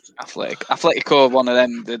the thing. Atletico, one of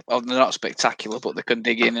them. They're not spectacular, but they can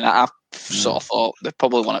dig in. And I've sort of thought they're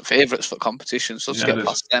probably one of favourites for competition. So to get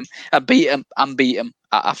past them, and beat them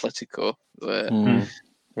at Atletico.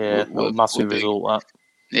 Massive result that.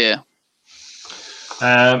 Yeah.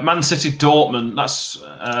 Man City Dortmund, that's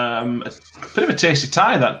a bit of a tasty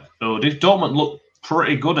tie, that, Odie. Dortmund look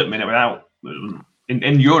pretty good at minute without.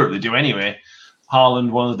 In Europe, they do anyway. Haaland,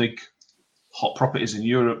 one of the big hot properties in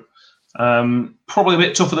Europe. Probably a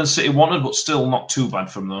bit tougher than City wanted, but still not too bad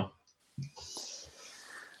from them.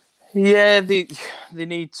 Yeah, they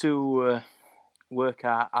need to work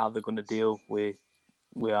out how they're going to deal with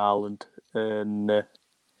Haaland. And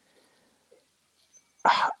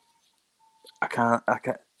I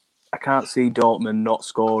can't see Dortmund not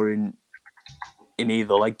scoring in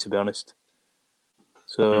either leg, to be honest.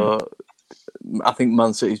 So I think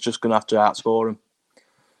Man City's just going to have to outscore him.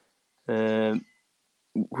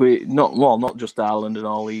 Not just Haaland and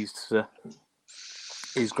all. He's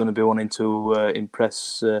going to be wanting to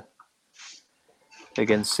impress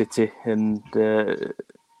against City and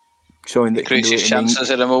showing that increase his chances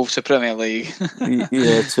at a move to Premier League.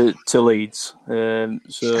 to Leeds.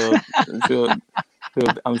 So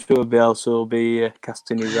I'm sure Bielsa will be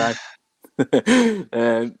casting his eye.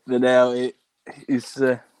 But now he's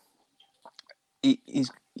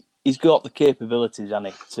got the capabilities, hasn't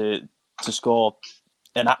he, to score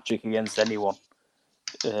an hat-trick against anyone.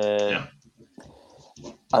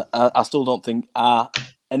 I still don't think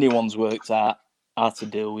anyone's worked out how to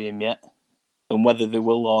deal with him yet. And whether they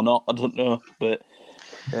will or not, I don't know. But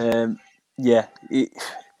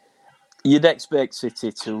you'd expect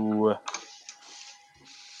City to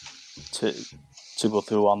go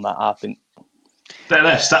through on that, I think. Their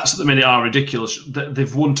stats at the minute are ridiculous.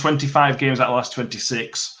 They've won 25 games out of the last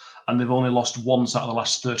 26, and they've only lost once out of the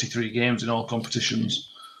last 33 games in all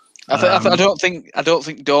competitions. I don't think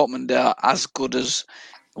Dortmund are as good as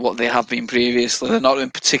what they have been previously. They're not doing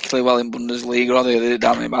particularly well in Bundesliga, are they? They're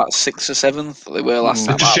down in about 6th or 7th. They were last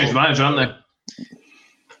time. They've just changed manager, haven't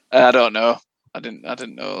they? I don't know. I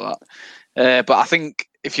didn't know that. But I think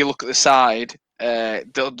if you look at the side,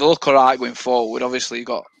 they'll look all right going forward. Obviously, you've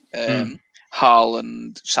got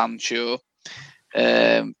Haaland, Sancho.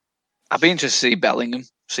 I'd be interested to see Bellingham.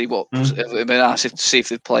 See what it'd be nice to see if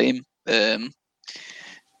they play him.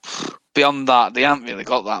 Beyond that, they haven't really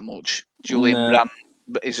got that much. Julian Brandt.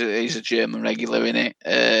 But he's a German regular in it.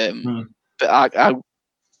 But I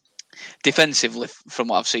defensively, from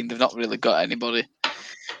what I've seen, they've not really got anybody,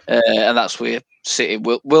 and that's where City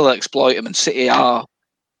will exploit them. And City are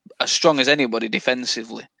as strong as anybody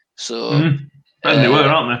defensively. So, and they were,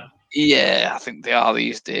 aren't they? Yeah, I think they are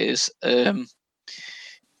these days.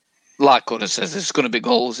 Like Oda says, there's going to be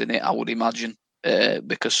goals in it, I would imagine,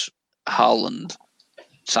 because Haaland,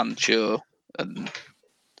 Sancho, and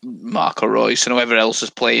Marco Reus and whoever else is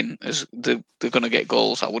playing, they're going to get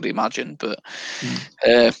goals, I would imagine. But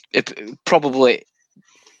it probably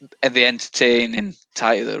at the entertaining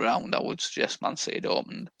tight of the round, I would suggest Man City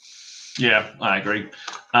Dortmund. Yeah, I agree.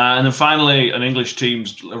 And then finally, an English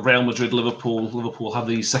team's Real Madrid, Liverpool. Liverpool have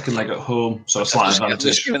the second leg at home, so a slight advantage. I'm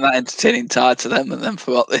just giving that entertaining tie to them and then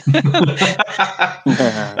forgot it.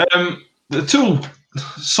 The two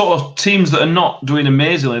sort of teams that are not doing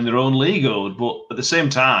amazingly in their own league, but at the same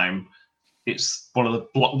time, it's one of the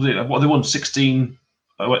what they won 16,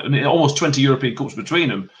 almost 20 European cups between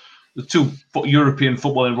them. The two European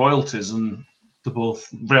footballing royalties, and they're both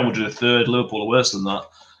Real Madrid are third, Liverpool are worse than that.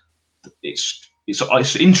 It's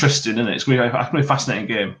interesting, isn't it? It's going to be a fascinating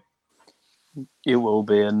game. It will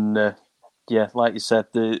be, and yeah, like you said,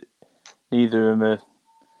 neither of them are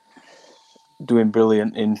doing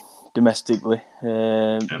brilliant in domestically,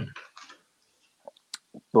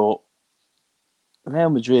 but Real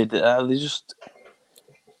Madrid, they just.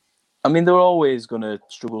 I mean, they're always going to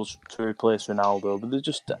struggle to replace Ronaldo, but they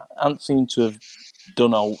just haven't seemed to have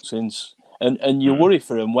done out since. And you worry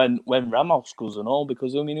for them when Ramos goes and all,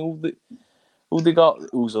 because I mean, who they got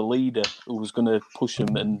who's a leader who was going to push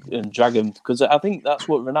them and drag them, because I think that's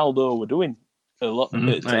what Ronaldo were doing a lot.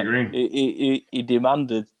 I agree. He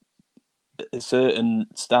demanded a certain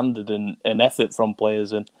standard and effort from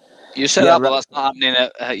players, and you said that, but that's not happening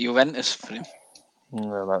at Juventus for him.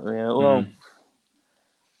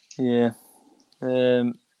 Yeah.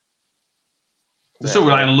 They're still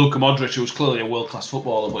relying on Luka Modric, who's clearly a world-class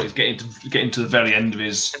footballer, but he's getting to the very end of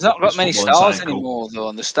his. He's not got many stars anymore, though,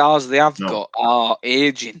 and the stars they have got are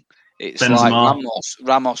aging. It's Benzema, like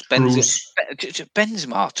Ramos,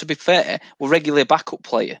 Benzema. To be fair, were regularly a backup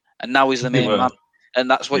player, and now he's the main man.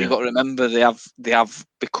 And that's what you've got to remember. They have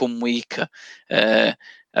become weaker.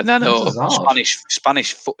 And I know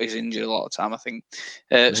Spanish foot is injured a lot of time. I think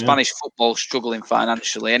Spanish football struggling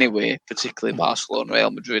financially anyway, particularly Barcelona,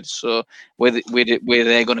 Real Madrid. So where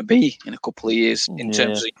they're going to be in a couple of years in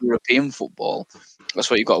terms of European football, that's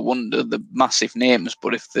what you've got to wonder. The massive names,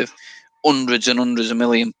 but if they've hundreds and hundreds of £1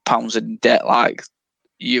 million in debt, like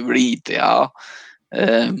you read they are,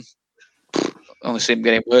 only see them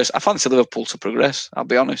getting worse. I fancy Liverpool to progress, I'll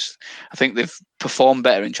be honest. I think they've performed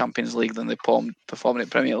better in Champions League than they've performed in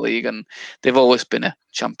Premier League, and they've always been a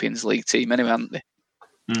Champions League team anyway, haven't they?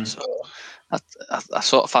 So I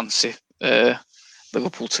sort of fancy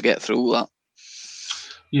Liverpool to get through that.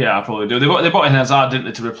 Yeah, I probably do. They bought in Hazard, didn't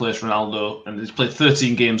they, to replace Ronaldo, and he's played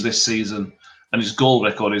 13 games this season, and his goal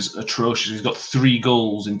record is atrocious. He's got 3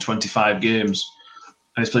 goals in 25 games.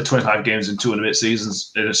 And he's played 25 games in 2 and a bit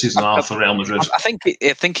seasons, in a season and a half for Real Madrid. I think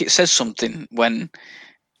it says something when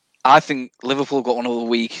I think Liverpool got one of the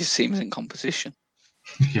weakest teams in competition.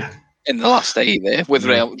 Yeah. In the last 8 there, with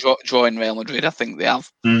drawing Real Madrid, I think they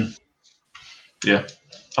have. Yeah,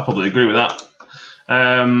 I probably agree with that.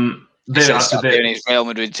 David wearing his Real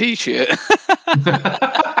Madrid t-shirt.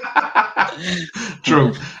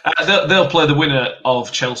 True. They'll play the winner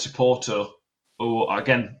of Chelsea-Porto. Who,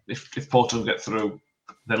 again, if Porto get through,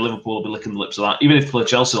 then Liverpool will be licking the lips of that. Even if they play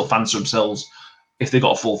Chelsea, they'll fancy themselves if they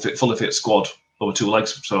got a fully fit squad over 2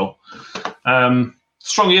 legs. So,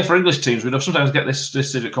 strong year for English teams. We sometimes get this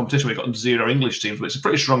stage of competition. We've got 0 English teams, but it's a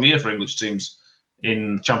pretty strong year for English teams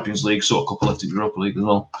in Champions League, so a couple left in Europa League as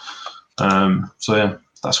well. So yeah,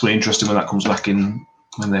 that's going to be interesting when that comes back in,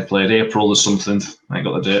 when they played April or something. I ain't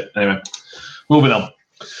got the date. Anyway, moving on.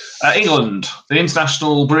 England, the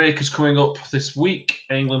international break is coming up this week.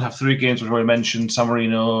 England have 3 games, we've already mentioned. San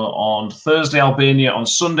Marino on Thursday, Albania on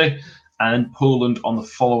Sunday, and Poland on the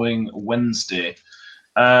following Wednesday.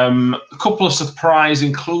 A couple of surprise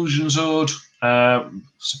inclusions, Jude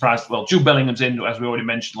Bellingham's in, as we already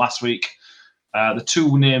mentioned last week. The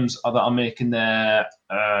 2 names that are making their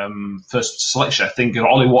first selection, I think, are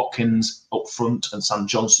Ollie Watkins up front and Sam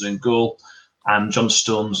Johnson in goal. And John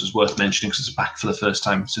Stones is worth mentioning because it's back for the first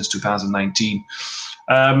time since 2019.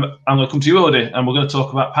 I'm going to come to you, Odie, and we're going to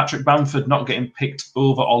talk about Patrick Bamford not getting picked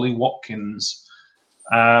over Ollie Watkins.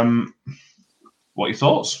 What are your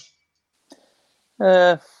thoughts?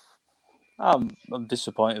 I'm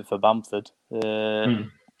disappointed for Bamford.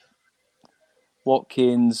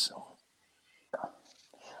 Watkins,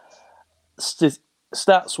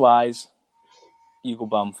 stats-wise, you go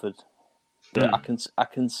Bamford. But I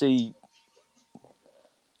can see.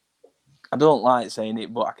 I don't like saying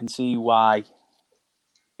it, but I can see why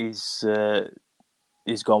he's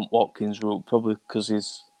gone Watkins route. Probably because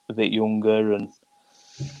he's a bit younger and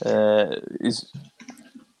I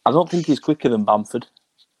don't think he's quicker than Bamford.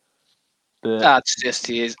 But I'd suggest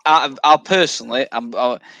he is. I personally,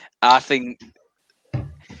 I think,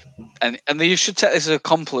 and you should take this as a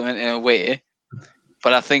compliment in a way,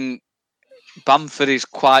 but I think Bamford is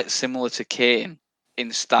quite similar to Kane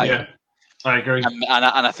in style. Yeah. I agree. And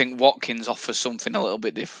I think Watkins offers something a little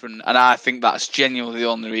bit different. And I think that's genuinely the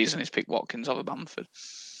only reason he's picked Watkins over Bamford.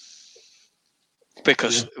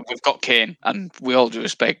 Because we've got Kane, and we all due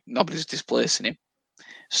respect, nobody's displacing him.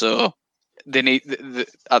 So they need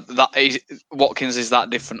Watkins is that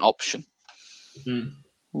different option.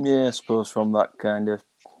 Yeah, I suppose from that kind of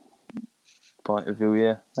point of view,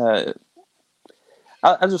 yeah.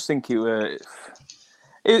 I just think he'll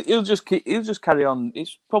just carry on.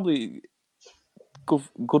 It's probably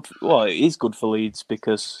good. Well, it is good for Leeds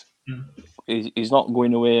because he's not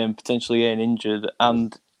going away and potentially getting injured,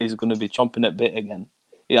 and he's going to be chomping at bit again.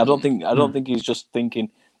 Yeah, I don't think he's just thinking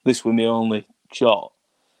this will be my only shot.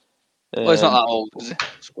 Well, he's not that old, is he? I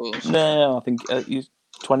suppose. No, I think he's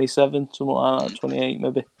 27, something like that, 28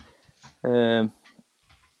 maybe.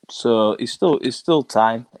 So it's still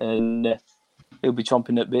time, and he'll be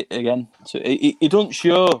chomping at bit again. So he doesn't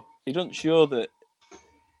show that.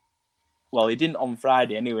 Well, he didn't on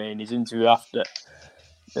Friday anyway in his interview after.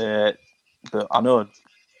 But I know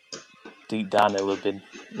deep down he'll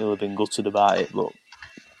have been gutted about it. But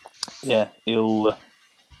yeah, it'll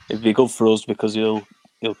be good for us because he'll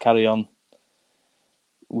carry on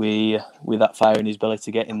with that fire in his belly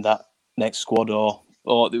to get in that next squad or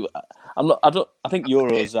I think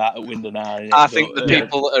Euro's out at window now. I think the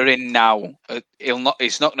people that are in now,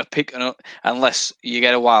 he's not going to pick unless you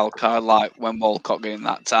get a wild card like when Walcott getting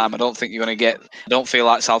that time. I don't think you're going to get. I don't feel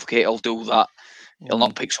like Southgate will do that. He'll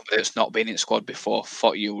not pick somebody that's not been in squad before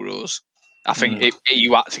for Euros. I think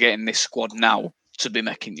you had to get in this squad now to be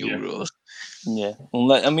making Euros. Yeah,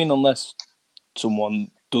 unless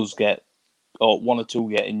someone does get, or one or two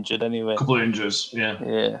get injured anyway. A couple of injuries,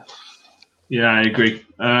 yeah. Yeah, I agree.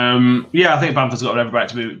 I think Bamford's got every right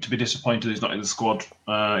to be disappointed he's not in the squad.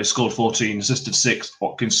 He scored 14, assisted 6.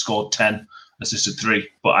 Watkins scored 10, assisted 3.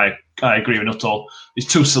 But I agree with Nuttall. He's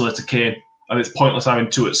too similar to Kane, and it's pointless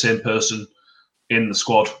having two at the same person in the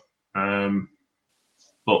squad.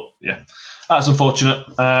 But yeah, that's unfortunate.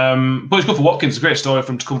 But it's good for Watkins. It's a great story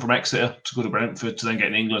for him to come from Exeter to go to Brentford to then get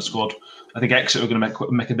an England squad. I think Exeter are going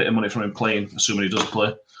to make a bit of money from him playing, assuming he does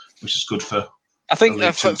play, which is good for. I think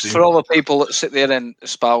for all the people that sit there and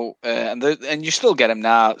spout, and you still get them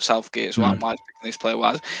now at Southgate as well, why picking this player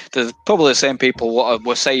wise, there's probably the same people what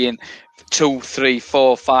were saying 2, 3,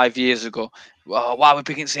 4, 5 years ago. Oh, why are we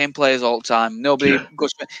picking the same players all the time? Nobody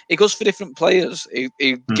goes. He goes for different players.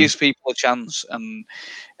 He gives people a chance, and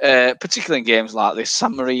particularly in games like this,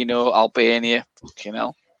 San Marino, Albania, fucking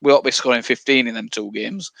hell, we ought to be scoring 15 in them 2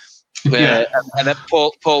 games. And then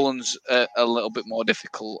Poland's a little bit more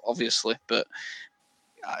difficult, obviously, but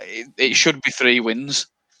it should be 3 wins.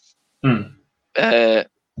 And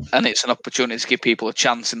it's an opportunity to give people a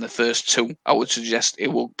chance in the first 2. I would suggest it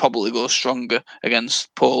will probably go stronger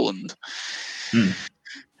against Poland.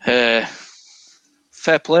 Fair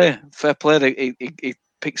play. He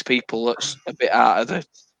picks people that's a bit out of the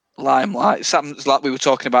limelight. Sam's like we were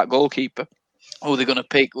talking about goalkeeper. Oh, they're going to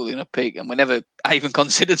pick. And I even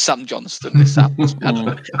considered Sam Johnston this time.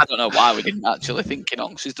 I don't know why we didn't actually thinking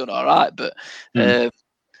on because he's done all right, but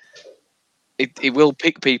it will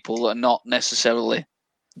pick people that are not necessarily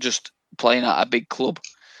just playing at a big club,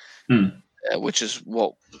 which is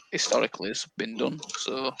what historically has been done.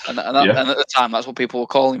 So, and at the time, that's what people were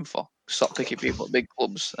calling for. Stop picking people at big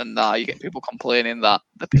clubs, and now you get people complaining that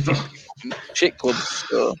they're picking people in shit clubs.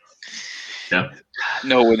 So,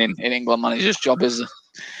 no winning in England manager's job, is there?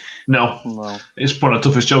 No. It's one of the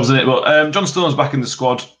toughest jobs, isn't it? But John Stone's back in the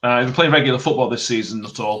squad. He's been playing regular football this season,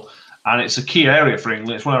 not all. And it's a key area for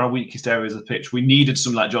England. It's one of our weakest areas of the pitch. We needed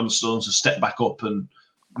someone like John Stones to step back up and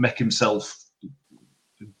make himself.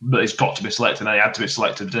 But he's got to be selected, and he had to be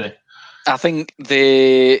selected, didn't he? I think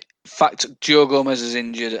the fact Joe Gomez is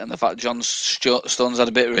injured and the fact John Stones had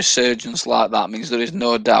a bit of a resurgence like that means there is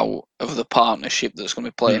no doubt of the partnership that's going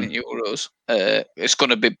to be playing in Euros. It's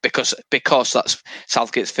going to be because that's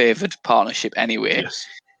Southgate's favoured partnership anyway. Yes.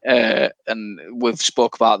 And we've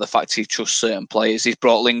spoke about the fact he trusts certain players. He's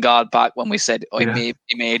brought Lingard back when we said he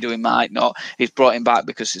may do, he might not. He's brought him back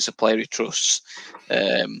because it's a player he trusts.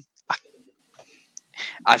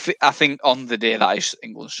 I think on the day that is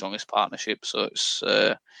England's strongest partnership, so it's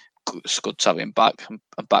good to have him back and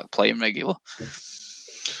back playing regular.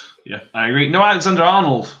 Yeah, I agree. No,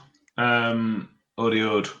 Alexander-Arnold,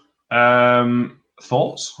 Odiode.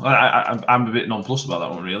 Thoughts? I'm a bit nonplussed about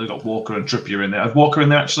that one, really. Got Walker and Trippier in there. Is Walker in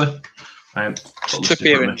there, actually?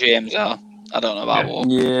 Trippier and James are. I don't know about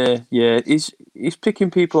Walker. Yeah. He's picking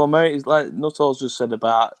people on merit. It's like Nuttall's just said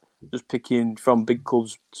about just picking from big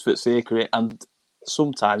clubs for sake, and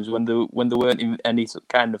sometimes when they weren't in any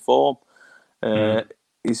kind of form,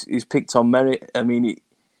 he's picked on merit. I mean,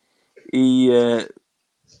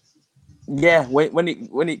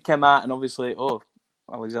 when it came out and obviously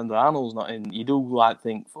Alexander-Arnold's not in, you do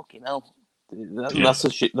think fucking hell,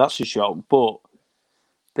 that's a shock. But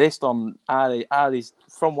based on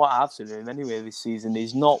from what I've seen of him anyway this season,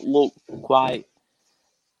 he's not looked quite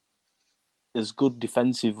as good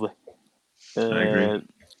defensively. I agree.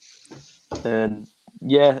 And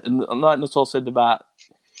like Nuttall said about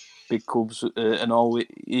big clubs and all.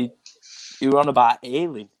 He were on about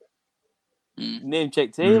Ayling. Name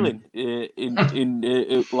checked Ayling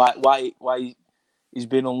in like why he's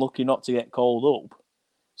been unlucky not to get called up.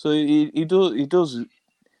 So he does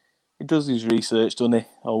his research, doesn't he?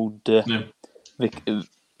 Old Vickers.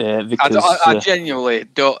 I genuinely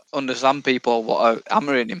don't understand people what are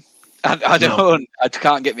hammering him. I don't. No. I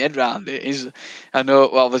can't get my head around it. I know,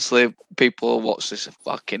 obviously, people watch this.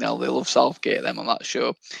 Fucking hell, they love Southgate. Them on that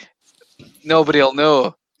show. Nobody'll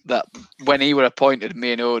know that when he were appointed,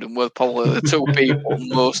 me and Odin were probably the two people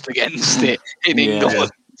most against it in England.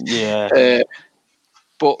 Yeah.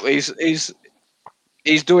 But he's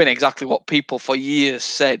doing exactly what people for years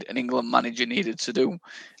said an England manager needed to do.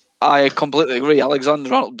 I completely agree.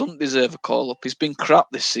 Alexander-Arnold doesn't deserve a call-up. He's been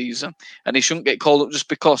crap this season, and he shouldn't get called up just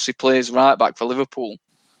because he plays right-back for Liverpool.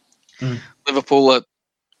 Liverpool are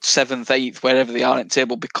 7th, 8th, wherever they are in the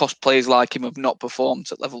table, because players like him have not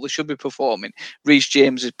performed at level they should be performing. Reece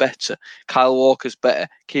James is better. Kyle Walker's better.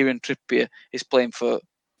 Kieran Trippier is playing for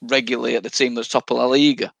regularly at the team that's top of La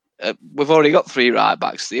Liga. We've already got 3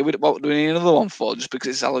 right-backs there. What do we need another one for? Just because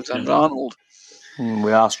it's Alexander-Arnold?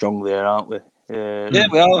 We are strong there, aren't we? Yeah,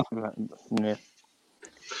 we are. So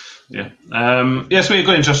we've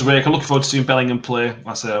got an interesting break. I'm looking forward to seeing Bellingham play. Like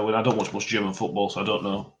I say, I don't watch much German football, so I don't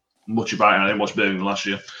know much about it. I didn't watch Birmingham last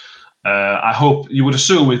year. I hope you would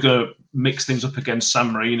assume we're going to mix things up against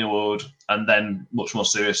San Marino, and then much more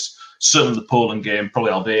serious. Certainly the Poland game,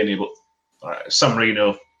 probably Albania, but San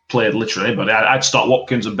Marino played literally anybody. I'd start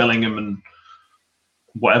Watkins and Bellingham and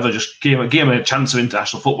whatever. Just give him a chance of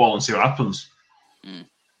international football and see what happens.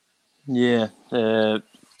 Yeah,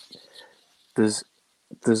 there's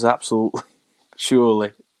absolutely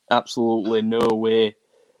no way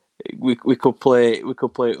we could play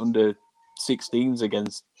under 16s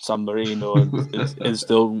against San Marino and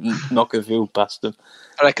still knock a few past them.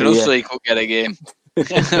 I reckon us three could get a game. Give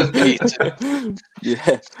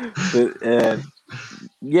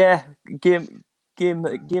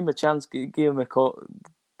him a chance. Give him a call.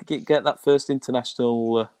 Get that first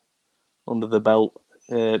international under the belt.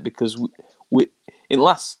 Because we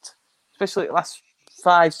especially the last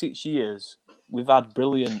 5-6 years, we've had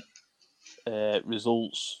brilliant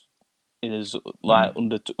results in his like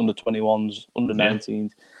under 21s, under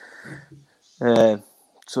 19s.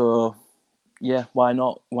 So yeah, why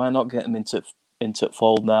not get him into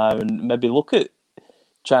fold now and maybe look at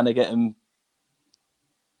trying to get him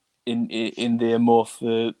in there more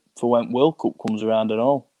for when World Cup comes around and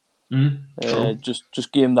all.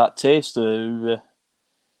 Just give him that taste of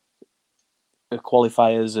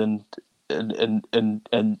qualifiers and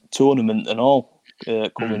tournament and all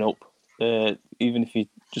coming up. Even if you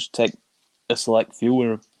just take a select few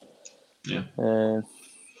of them.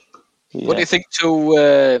 What do you think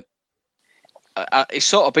to? It's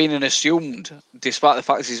sort of been assumed, despite the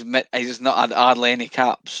fact he's not had hardly any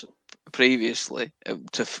caps previously,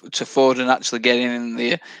 to Foden actually getting in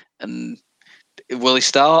there. And will he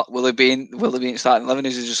start? Will he be in starting 11?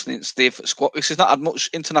 Is he just in the squad? Because he's not had much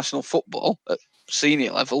international football at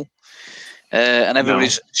senior level, and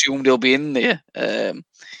everybody's assumed he'll be in there.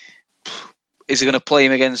 Is he going to play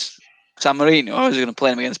him against San Marino, or is he going to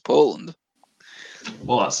play him against Poland?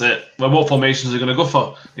 Well, that's it. Well, what formations are going to go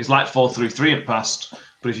for? It's like 4-3-3 in past,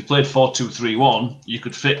 but if you played 4-2-3-1, you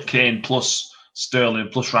could fit Kane plus Sterling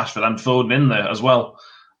plus Rashford and Foden in there as well,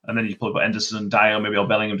 and then you probably put Henderson and Dyer, maybe or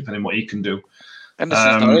Bellingham, depending on what he can do.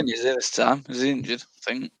 Henderson's not in, is it, this time? Is he injured? I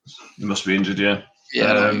think he must be injured. Yeah.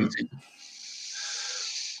 Yeah.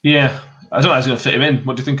 Yeah, I don't know how he's going to fit him in.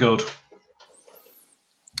 What do you think, Ode?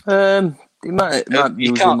 He might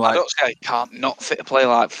use him like. I don't say he can't not fit a player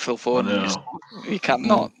like Phil Foden. No. He can't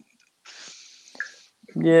not.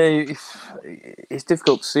 Yeah, it's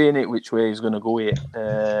difficult seeing it which way he's going to go here.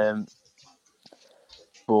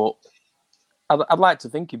 But I'd like to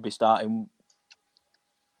think he'd be starting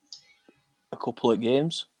a couple of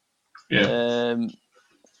games. Yeah.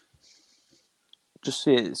 Just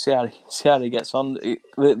see how he gets on.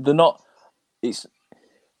 They're not.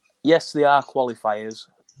 Yes, they are qualifiers,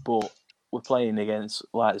 but we're playing against,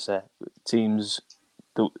 like I say, teams.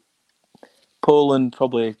 Poland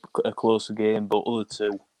probably a closer game, but other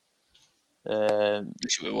two. They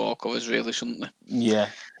should be walkovers, really, shouldn't they? Yeah,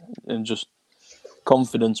 and just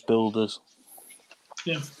confidence builders.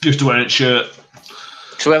 Yeah, used to wearing its shirt.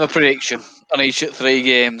 So we have a prediction on each 3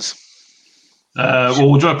 games. Well,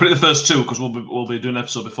 we'll try to pick the first 2 because we'll be doing an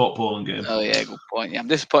episode before Poland game. Oh yeah, good point. Yeah, I'm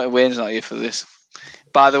disappointed Wayne's not here for this.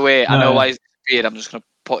 By the way, I know why he's disappeared. I'm just going to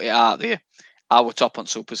put it out there. I was top on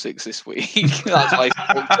Super 6 this week. That's why he's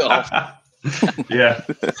booked it off. Yeah,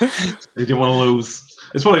 he didn't want to lose.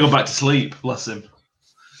 He's probably gone back to sleep. Bless him.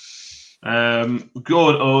 Go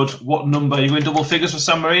on, Ode. What number? Are you going double figures for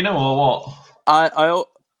San Marino or what? I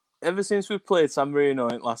ever since we played San Marino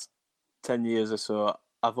in the last 10 years or so,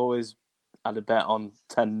 I've always had a bet on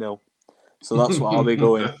 10-0. So that's what I'll be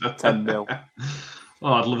going, 10-0.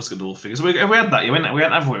 Oh, I'd love us to get double figures. We had that. We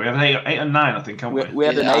hadn't, have we? We had 8 and 9, I think, haven't we? We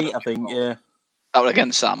had an 8, I think, yeah. That was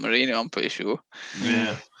against San Marino, I'm pretty sure.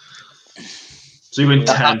 Yeah. So you win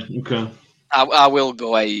 10. Okay. I will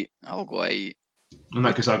go 8. I'll go 8. In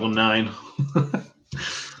that case, I'll go 9.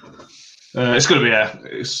 It's going to be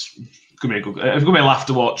it's going to be a good. It's going to be a laugh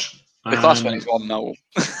to watch. If that's when it's 1-0.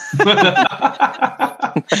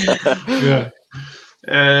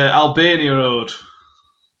 Yeah. Albania Road.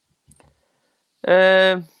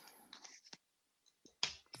 4-0.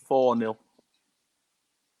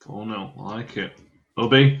 4-0. I like it.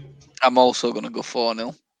 Obi? I'm also going to go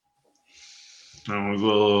 4-0. I'm going to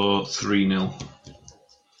go 3-0.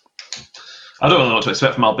 I don't know what to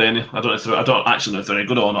expect from Albania. I don't actually know if they're any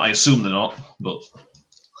good or not. I assume they're not, but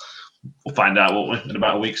we'll find out, won't we, in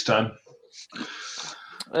about a week's time.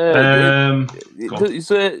 Is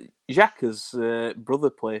Xhaka's brother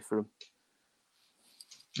play for him?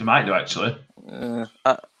 He might do, actually.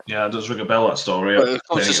 Yeah, it does ring a bell, that story. But it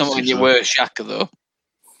comes to something when you were Xhaka, though.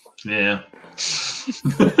 Yeah.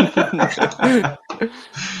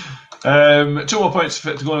 2 more points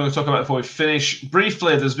to go and talk about before we finish.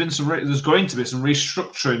 Briefly, there's going to be some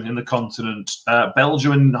restructuring in the continent.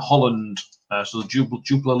 Belgium and Holland, so the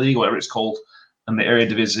Jupiler League, whatever it's called, and the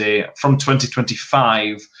Eredivisie from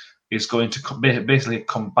 2025 is going to basically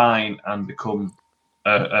combine and become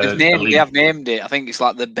they have named it. I think it's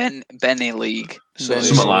like the Benny League. So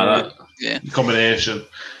something like that. Yeah. Combination.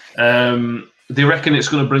 They reckon it's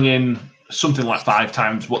going to bring in something like 5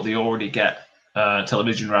 times what they already get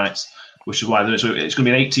television rights, which is why it's going to be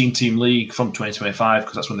an 18-team league from 2025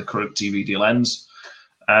 because that's when the current TV deal ends.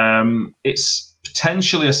 It's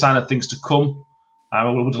potentially a sign of things to come. I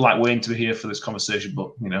would have liked Wayne to be here for this conversation,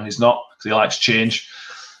 but he's not because he likes change.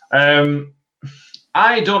 I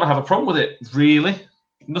don't have a problem with it, really.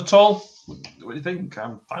 Not at all. What do you think?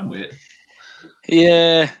 I'm fine with it.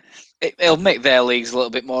 Yeah, it'll make their leagues a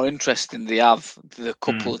little bit more interesting. They have the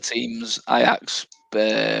couple of teams, Ajax,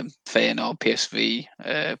 Feyenoord, PSV,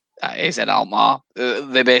 AZ Alkmaar.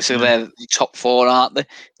 They're basically they're the top 4, aren't they?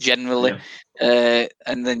 Generally,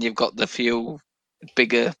 and then you've got the few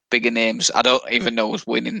bigger names. I don't even know who's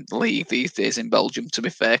winning the league these days in Belgium. To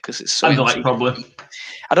be fair, because it's so. Probably.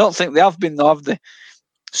 I don't think they have been though, have they?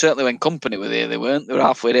 Certainly when Company were there, they weren't. They were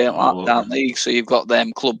halfway down league. So you've got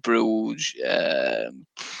them, Club Brugge,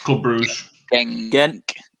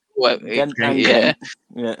 Ghent. Yeah.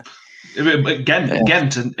 Again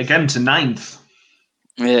to 9th.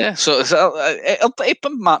 Yeah, so it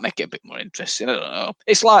might make it a bit more interesting. I don't know.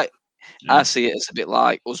 It's like I see it as a bit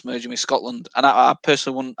like us merging with Scotland, and I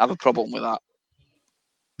personally wouldn't have a problem with that.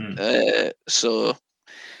 So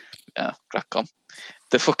crack on.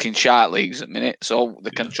 The fucking shite leagues at the minute, so they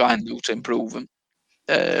can try and do to improve them.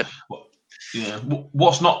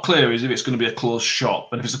 What's not clear is if it's going to be a closed shot.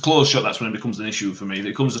 And if it's a closed shot, that's when it becomes an issue for me. If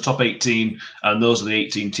it comes to the top 18, and those are the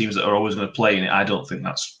 18 teams that are always going to play in it, I don't think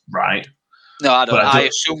that's right. No, I don't. I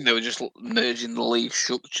assume they were just merging the league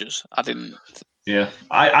structures. I didn't. Yeah,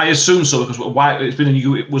 I assume so because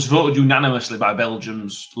it was voted unanimously by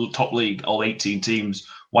Belgium's top league, all 18 teams.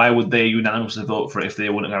 Why would they unanimously vote for it if they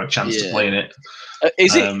wouldn't have a chance to play in it?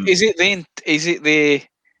 Is it the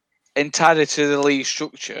entirety of the league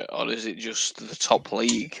structure, or is it just the top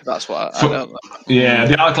league? That's what I don't know. Yeah,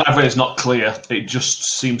 the archive is not clear. It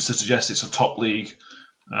just seems to suggest it's a top league.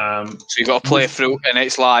 So you've got to play through, and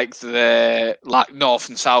it's like the North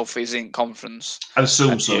and South is in conference. I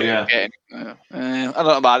assume so. Yeah. I don't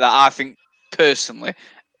know about that. I think personally,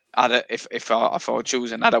 if I were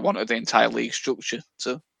choosing, I'd have wanted the entire league structure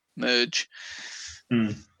to merge.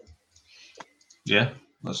 Yeah,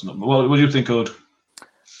 that's not. Well, what do you think, Ode?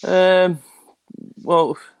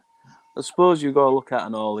 Well, I suppose you've got to look at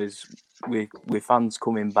and all is with fans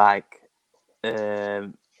coming back.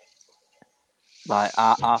 Like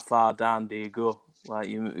how far down do you go? Like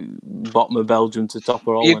you bottom of Belgium to top of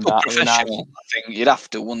Holland. You go professional. I think you'd have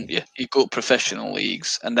to, wouldn't you? You go professional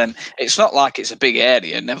leagues, and then it's not like it's a big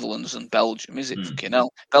area, Netherlands and Belgium, is it? Fucking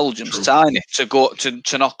hell, Belgium's tiny to go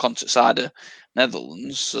to knock onto the side of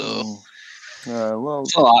Netherlands. So,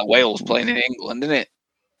 it's not like Wales playing in England, is it?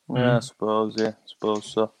 Yeah, I suppose. Yeah, I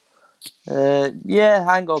suppose so. Yeah,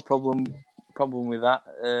 I ain't got a problem with that.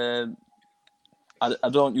 I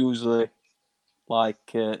don't usually like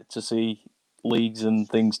to see leagues and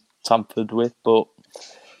things tampered with, but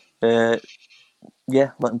yeah,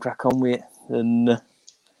 let them crack on with it. And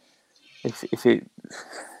if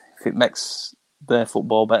if it makes their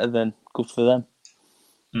football better, then good for them.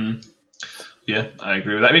 Mm. Yeah, I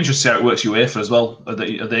agree with that. I'm interested to see how it works UEFA as well. Are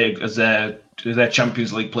they as their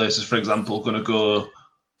Champions League places, for example, going to go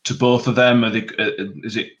to both of them?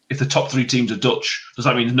 Is it if the top 3 teams are Dutch? Does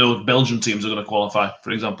that mean no Belgian teams are going to qualify,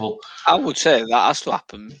 for example? I would say that has to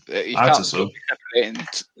happen. You I'd can't say so. be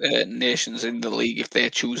separating nations in the league if they're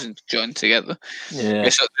choosing to join together. Yeah.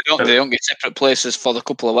 So they don't get separate places for the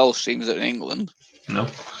couple of Welsh teams that are in England. No.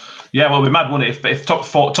 Yeah, well, it'd be mad, wouldn't it? If top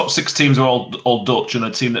 6 teams are all Dutch and a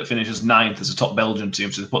team that finishes 9th is a top Belgian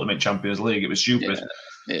team, so they put them in Champions League. It was stupid.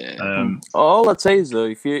 Yeah. All I'd say is though,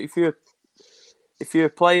 if you're a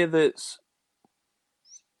player that's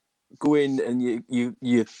going and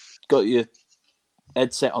you got your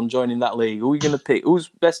headset on joining that league, who are you going to pick? Who's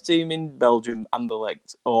best team in Belgium,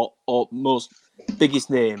 Anderlecht, or most biggest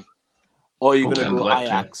name? Or are you going to go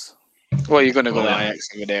Ajax? Well, you're going to go Ajax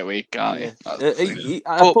every day a week, aren't you? But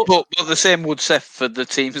the same would say for the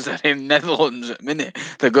teams that are in Netherlands at the minute.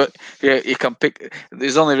 You can pick.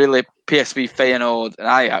 There's only really PSV, Feyenoord, and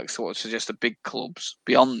Ajax, which are just the big clubs.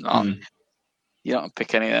 Beyond that, you don't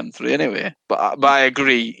pick any of them 3 anyway. But I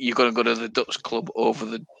agree, you're going to go to the Dutch club over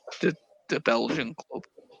the Belgian club.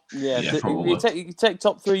 Yeah, you take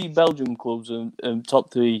top 3 Belgian clubs and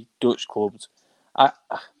top 3 Dutch clubs. I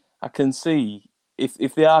can see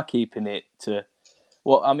if they are keeping it to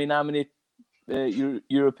how many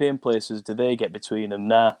European places do they get between them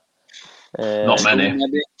now? Not many.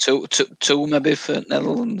 Two maybe for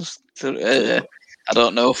Netherlands. I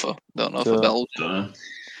don't know for Belgium.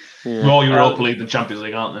 Yeah. More Europa League than Champions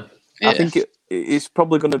League, aren't they? Yeah. I think it's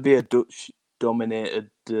probably going to be a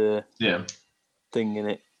Dutch-dominated thing in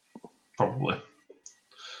it. Probably.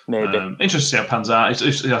 Maybe. Interesting to see how it pans out.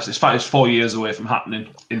 It's 4 years away from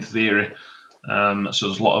happening in theory. So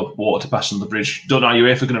there's a lot of water to pass on the bridge. Don't know how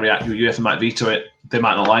UEFA are going to react. UEFA might veto it. They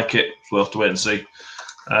might not like it. We'll have to wait and see.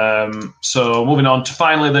 So moving on to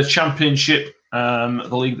finally the Championship, the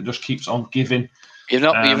league that just keeps on giving. You've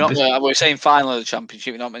not. We're saying finally the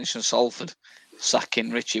Championship. You've not mentioned Salford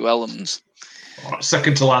sacking Richie Wellens.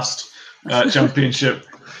 Second to last Championship.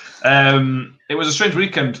 It was a strange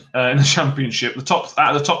weekend in the Championship. Out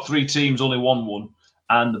of the top 3 teams, only one won,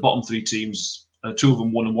 and the bottom 3 teams, 2 of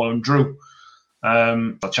them won and 1 of them drew.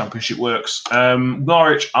 The Championship works.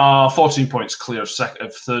 Norwich are 14 points clear of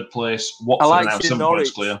 3rd place. Watford are now 7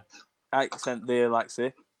 points clear. Accent there,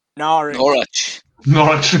 Lexi. Norwich.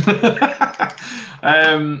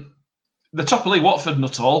 The top of the league, Watford,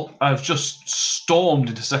 not all, have just stormed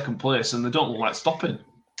into 2nd place, and they don't look like stopping.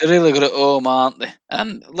 They're really good at home, aren't they?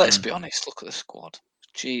 And let's be honest, look at the squad.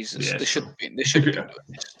 Jesus, they should have been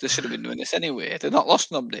doing this anyway. They've not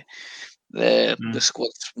lost nobody. The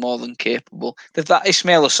squad's more than capable. There's that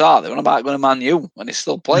Ismail Assar, they're on about going to Man U, and he's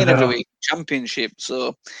still playing every week Championship.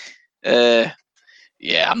 So, I'm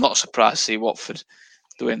not surprised to see Watford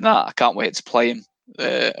doing that. I can't wait to play him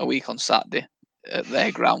a week on Saturday at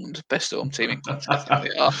their ground. Best home team in country.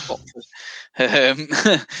 They are Watford.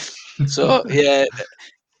 So yeah,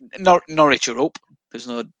 Norwich are up. There's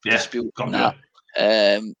no dispute on that.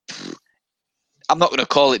 I'm not going to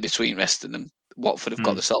call it between rest of them. Watford have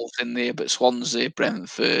got themselves in there, but Swansea,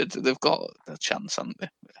 Brentford, they've got a chance, haven't they?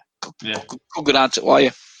 Could go down to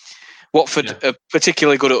wire. Watford are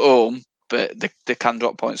particularly good at home, but they can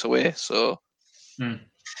drop points away. So, I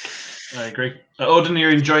agree. Odin,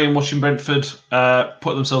 you're enjoying watching Brentford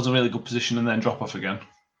put themselves in a really good position and then drop off again.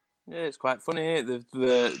 Yeah, it's quite funny. Isn't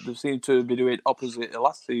it? They've seemed to be doing opposite of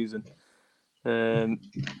last season. They're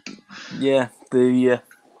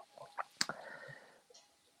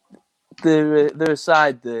a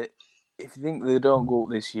side that if you think they don't go up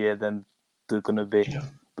this year, then they're going to be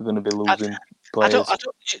losing players.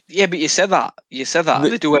 But you said that.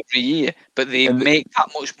 They do every year, but they make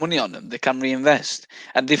that much money on them. They can reinvest,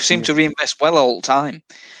 and they've seemed to reinvest well all the time.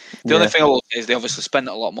 The only thing I will say is they obviously spent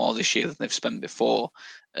a lot more this year than they've spent before.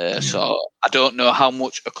 So I don't know how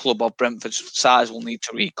much a club of Brentford's size will need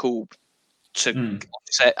to recoup to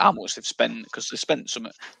say how much they've spent, because they spent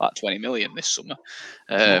something like 20 million this summer.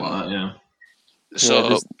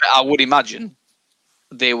 So I would imagine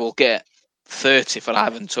they will get 30 for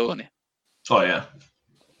Ivan Toney. Oh yeah.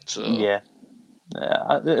 So and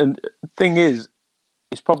the thing is,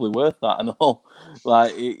 it's probably worth that and all.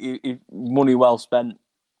 Like money well spent.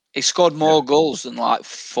 He scored more goals than like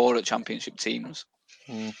 4 at Championship teams.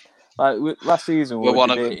 Like last season, we were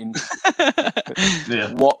debating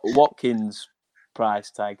Watkins'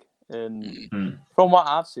 price tag, and from what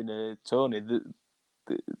I've seen, Tony,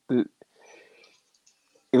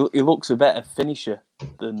 he looks a better finisher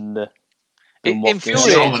than It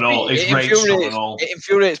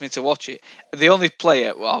infuriates me to watch it. The only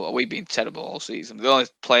player, well, we've been terrible all season. The only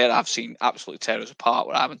player I've seen absolutely tear us apart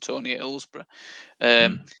were Ivan Toney at Hillsborough.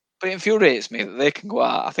 But it infuriates me that they can go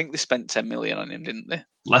out. I think they spent 10 million on him, didn't they?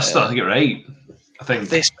 Leicester, I think it was 8. I think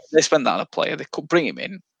they spent that on a player. They could bring him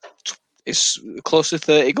in. It's close to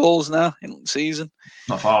 30 goals now in the season.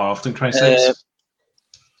 Not far off. I think 26.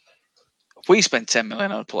 If we spend 10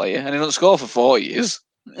 million on a player and he doesn't score for 4 years.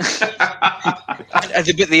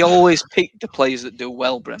 But they always pick the players that do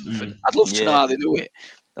well, Brentford. I'd love to know how they do it.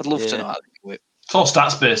 I'd love to know how they do it. It's all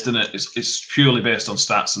stats based, isn't it? It's purely based on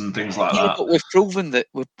stats and things like that. But we've proven that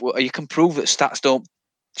you can prove that stats don't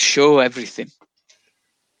show everything.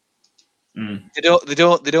 They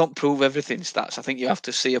don't prove everything. Stats. I think you have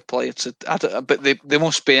to see a player to. But there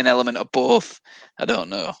must be an element of both. I don't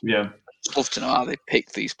know. Yeah, I'd love to know how they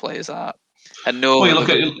pick these players out. And no. Well,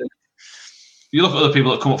 you look at other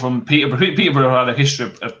people that come up from Peterborough. Peterborough had a history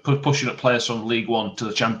of pushing up players from League One to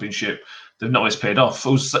the Championship. They've not always paid off.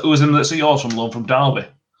 Who was him that's yours from loan from Derby?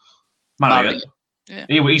 Marriott. Yeah.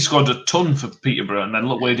 He scored a ton for Peterborough, and then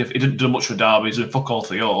look where he didn't do much for Derby. He's doing fuck all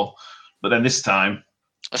for your. But then this time,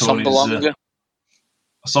 Assombalonga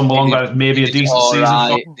maybe a decent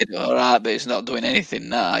season. He did all right, but he's not doing anything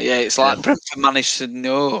now. Yeah, it's like Brentford managed to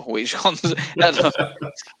know which ones.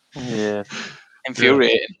 Yeah,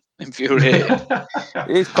 infuriating.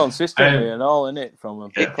 It's consistently and all, isn't it?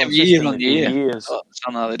 From year on year. That's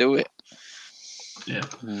how they do it. Yeah.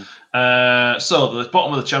 So the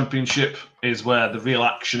bottom of the Championship is where the real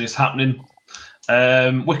action is happening.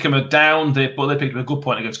 Wickham are down, but they picked up a good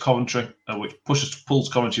point against Coventry, which pulls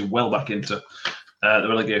Coventry well back into the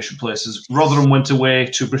relegation places. Rotherham went away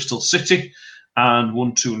to Bristol City and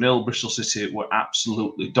won 2-0. Bristol City were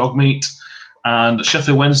absolutely dog meat. And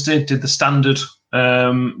Sheffield Wednesday did the standard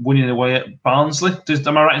winning away at Barnsley.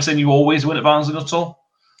 Am I right in saying you always win at Barnsley at all?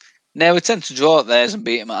 No, we tend to draw at theirs and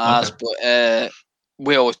beat them at ours, but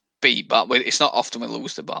we always beat back. It's not often we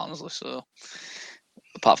lose to Barnsley, so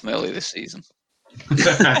apart from earlier this season.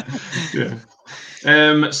 Yeah.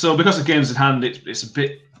 So because the game's in hand, it's a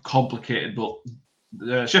bit complicated, but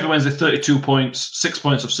Sheffield Wednesday 32 points, 6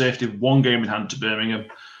 points of safety, 1 game in hand to Birmingham.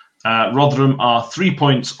 Rotherham are 3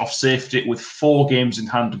 points off safety with 4 games in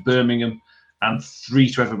hand to Birmingham and 3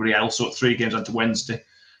 to everybody else, so 3 games on to Wednesday.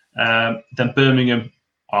 Then Birmingham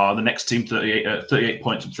are the next team, 38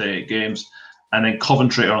 points in 38 games. And then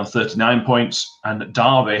Coventry are on 39 points. And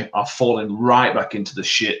Derby are falling right back into the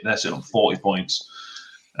shit. They're sitting on 40 points.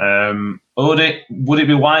 Odie, would it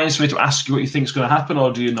be wise for me to ask you what you think is going to happen,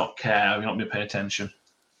 or do you not care? Have you not been paying attention?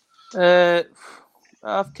 I've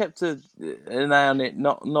kept an eye on it.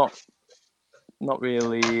 Not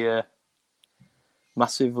really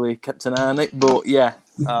massively kept an eye on it, but yeah,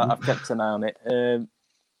 I've kept an eye on it. You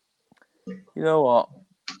know what?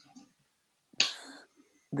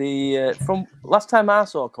 From last time I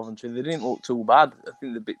saw Coventry, they didn't look too bad. I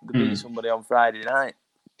think they beat somebody on Friday night.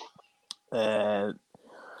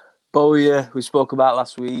 Bowyer, we spoke about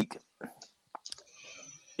last week,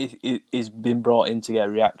 he's been brought in to get a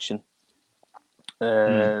reaction.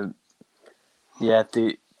 Yeah,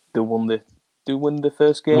 they won the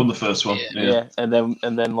first game. Won the first one. Yeah, and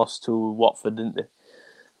then lost to Watford, didn't they?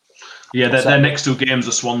 Yeah, their next 2 games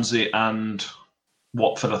are Swansea and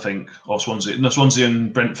Watford, I think, or Swansea. No, Swansea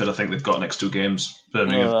and Brentford, I think they've got next 2 games.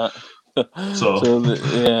 Birmingham. Right. But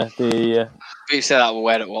you said that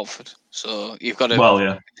we're at Watford, so you've got to. Well,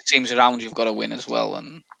 yeah. The teams around you've got to win as well,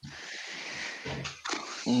 and.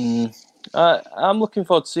 I'm looking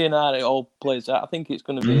forward to seeing how it all plays out. I think it's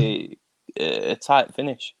going to be a tight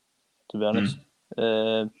finish, to be honest.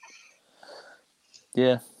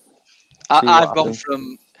 Yeah. I've gone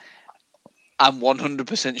from I'm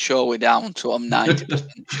 100% sure we're down to I'm 90%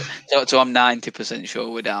 sure. So I'm 90%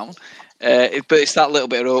 sure we're down. But it's that little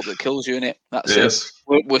bit of hope that kills you, innit? That's it.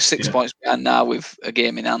 We're 6 points behind now with a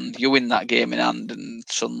game in hand. You win that game in hand and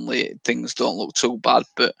suddenly things don't look too bad,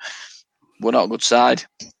 but we're not a good side.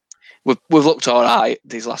 We've looked all right.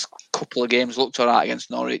 These last couple of games looked all right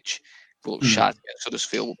against Norwich. We looked shy against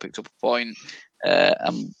Huddersfield. We picked up a point.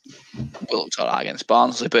 And we looked all right against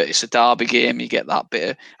Barnsley. But it's a derby game. You get that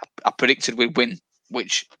bit of... I predicted we'd win,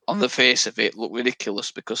 which on the face of it looked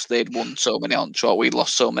ridiculous because they'd won so many on trot. We'd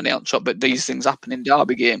lost so many on trot. But these things happen in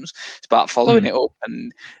derby games. It's about following it up.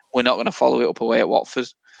 And we're not going to follow it up away at Watford.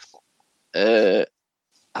 I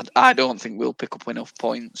don't think we'll pick up enough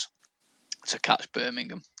points to catch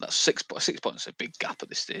Birmingham. That's 6 points. 6 points is a big gap at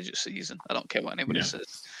this stage of the season. I don't care what anybody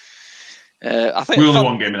says. I think we're only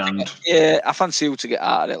 1 game in hand. Yeah, I fancy you to get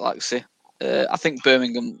out of it, like I say. I think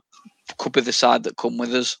Birmingham could be the side that come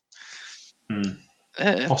with us.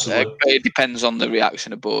 Possibly. It depends on the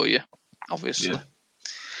reaction of both, obviously.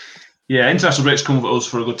 Yeah, international breaks come with us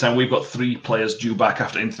for a good time. We've got 3 players due back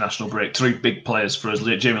after international break. 3 big players for us.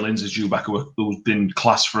 Jamie Lindsay's due back, who's been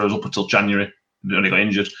class for us up until January. He only got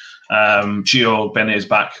injured. Gio Bennett is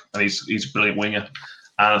back, and he's a brilliant winger.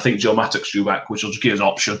 And I think Joe Mattock's due back, which will just give us an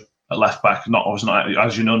option at left back. Not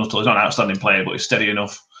as you know, he's not an outstanding player, but he's steady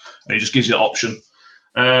enough, and he just gives you an option.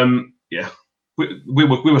 We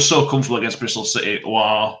were so comfortable against Bristol City, who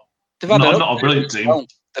are not a brilliant team. Well.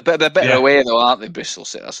 They're better away though, aren't they? Bristol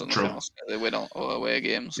City. That's something True. else. They win all away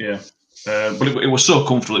games. Yeah, but it was so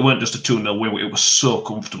comfortable. It weren't just a 2-0 win. It was so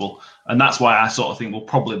comfortable, and that's why I sort of think we'll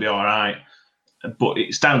probably be all right. But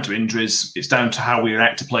it's down to injuries. It's down to how we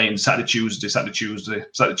react to playing Saturday, Tuesday,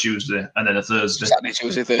 and then a Thursday. Saturday,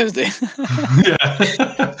 Tuesday, Thursday.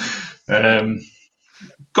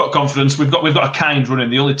 Got confidence. We've got a kind run in.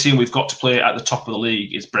 The only team we've got to play at the top of the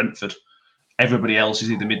league is Brentford. Everybody else is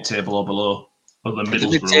either mid-table or below. Or the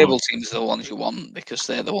mid-table teams are the ones you want because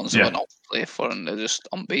they're the ones that we're not play for and they're just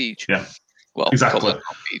on beach. Yeah. Well, exactly. On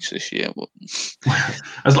beach this year. But...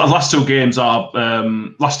 As the last 3 games are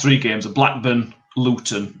Blackburn,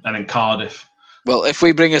 Luton, and then Cardiff. Well, if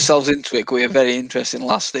we bring ourselves into it, we're very interesting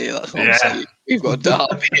last day. That's what I'm saying. We've got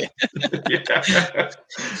Derby.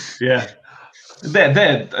 Yeah.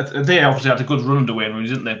 They obviously had a good run underway,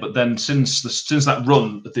 didn't they? But then since that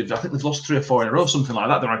run, I think they've lost 3 or 4 in a row, something like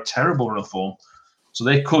that. They're on a terrible run of form, so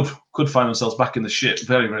they could find themselves back in the shit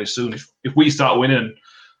very, very soon. If we start winning,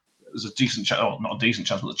 there's a decent chance. Oh, not a decent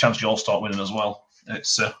chance, but the chance you'll start winning as well.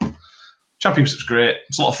 It's Championship's great.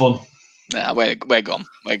 It's a lot of fun. Yeah, we're gone.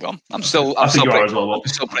 I'm still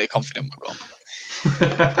pretty confident we're gone.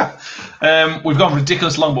 We've gone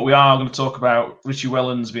ridiculous long, but we are going to talk about Richie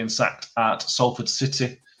Wellens being sacked at Salford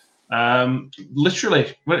City.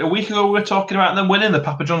 Literally, a week ago we were talking about them winning the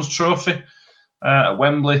Papa John's Trophy at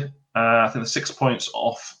Wembley. I think they're 6 points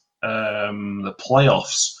off the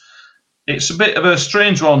playoffs. It's a bit of a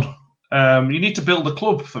strange one. You need to build a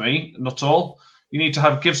club for me, not all. You need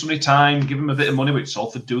to give somebody time, give them a bit of money, which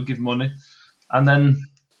Salford do give money, and then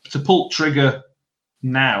to pull trigger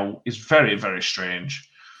now is very, very strange.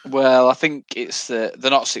 Well, I think it's they're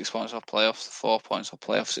not 6 points off playoffs, 4 points off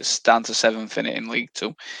playoffs. It's down to 7th in it in League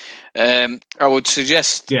Two. I would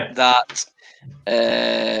suggest that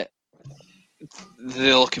they're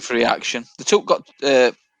looking for reaction. The two got.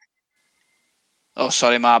 Oh,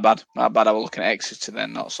 sorry, my bad. I was looking at Exeter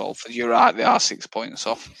then, not Salford. You're right, they are 6 points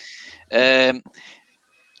off. They're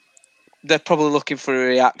probably looking for a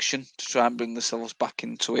reaction to try and bring themselves back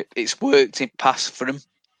into it. It's worked in past for them.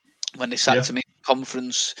 When they sat to me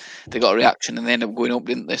conference, they got a reaction and they ended up going up,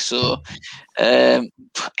 didn't they? So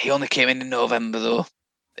he only came in November, though.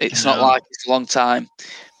 It's not like it's a long time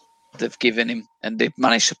they've given him, and they've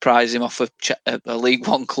managed to prize him off a League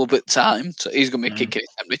One club at time. So he's going to be kicking it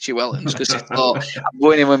at Richie Wellens because he thought, I'm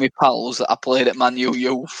going in with my pals that I played at Man U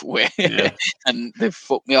Youth with, and they've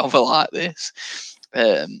fucked me over like this.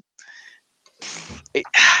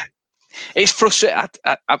 It's frustrating.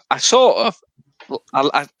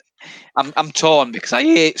 I'm torn because I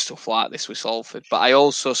hate stuff like this with Salford, but I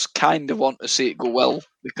also kind of want to see it go well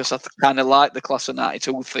because I kind of like the Class of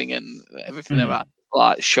 '92 thing and everything about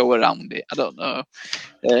like show around it. I don't know.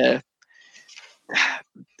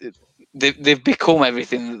 They've become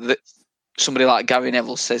everything that somebody like Gary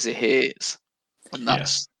Neville says he hates, and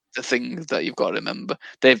that's the thing that you've got to remember.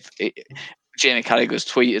 Jamie Carragher's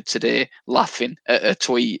tweeted today, laughing at a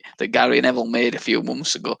tweet that Gary Neville made a few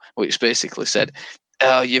months ago, which basically said,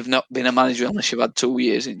 you've not been a manager unless you've had 2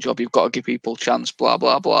 years in job. You've got to give people a chance, blah,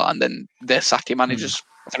 blah, blah. And then they're sacking managers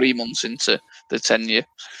 3 months into the tenure.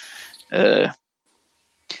 They're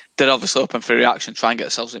obviously open for reaction, try and get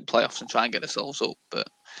themselves in playoffs and try and get themselves up. But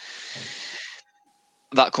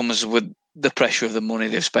that comes with the pressure of the money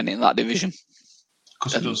they've spent in that division.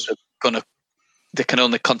 Because it does. They can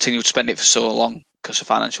only continue to spend it for so long because of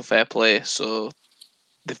financial fair play. So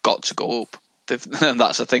they've got to go up. And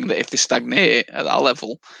that's the thing, that if they stagnate at that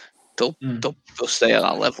level, they'll stay at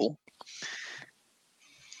that level.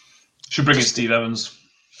 Should bring in Steve Evans.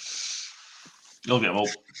 You'll get him up.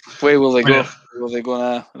 Where will they go? Where will they go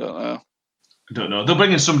now? I don't know. They'll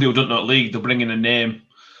bring in somebody who doesn't know league. They'll bring in a name.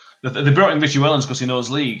 They brought in Richie Wellens because he knows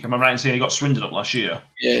league. Am I right in saying he got Swindon up last year?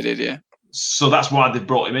 Yeah, he did, yeah. So that's why they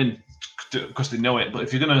brought him in, because they know it. But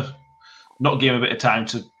if you're going to not give him a bit of time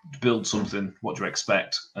to build something, what do you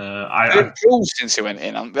expect? They've improved since he went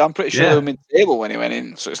in. I'm pretty sure they were mid-table when he went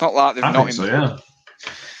in. So it's not like they've not improved.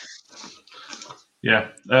 Yeah.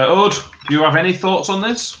 Ode, do you have any thoughts on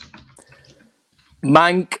this?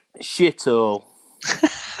 Mank shithole.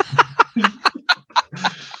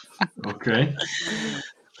 Okay.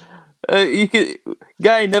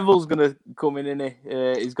 Gary Neville's gonna come in, isn't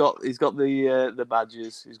he? He's got the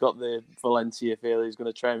badges. He's got the Valencia feel. He's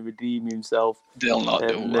gonna try and redeem himself. They'll not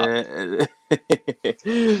do that.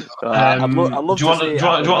 I'd love do you to see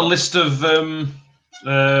want a list of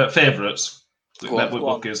favourites? Go on.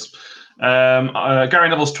 Book is. Gary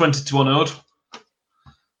Neville's 20-1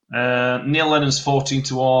 odd. Neil Lennon's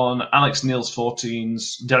 14-1. Alex Neil's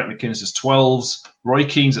 14s. Derek McInnes is 12s. Roy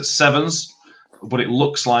Keane's at 7s. But it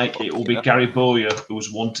looks like it will be Gary Bowyer, who was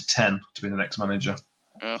 1-10 to be the next manager.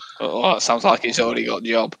 Oh, it sounds like he's already got a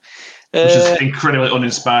job. Which is incredibly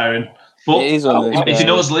uninspiring. But It is uninspiring. if he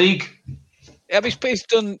knows league, Yeah, but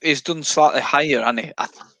he's done slightly higher, hasn't he?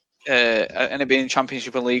 And he been in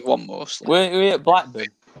Championship and League One mostly. We're at Blackburn.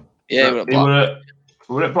 Yeah, we're at Blackburn.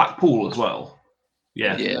 we were at Blackpool as well.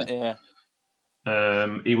 Yeah.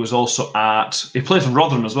 He was also he played for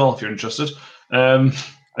Rotherham as well, if you're interested.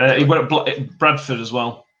 He went at Bradford as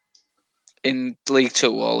well. In League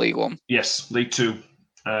 2 or League 1? Yes, League 2.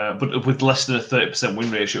 But with less than a 30%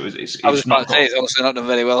 win ratio, I was about to say, he's also not done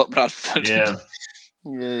very well at Bradford. Yeah.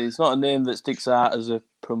 Yeah, it's not a name that sticks out as a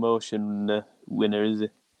promotion winner, is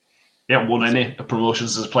it? He hasn't won any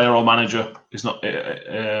promotions as a player or manager. He's not.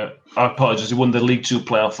 I apologise. He won the League 2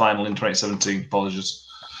 playoff final in 2017. Apologies.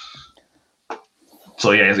 So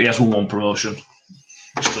yeah, he has won one promotion,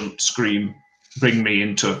 which doesn't scream bring me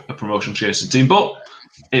into a promotion chasing team, but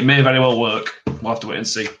it may very well work. We'll have to wait and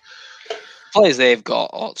see. Players they've got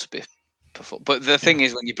ought to be. But the thing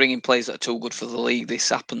is, when you bring in players that are too good for the league, this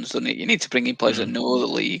happens, doesn't it? You need to bring in players that know the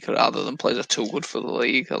league rather than players that are too good for the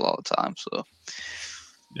league a lot of times. So,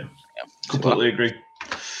 yeah. Completely agree.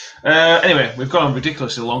 Anyway, we've gone on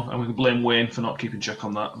ridiculously long, and we can blame Wayne for not keeping check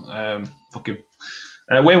on that. Fuck him.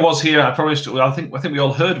 Wayne was here. I promised. I think we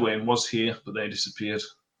all heard Wayne was here, but then he disappeared.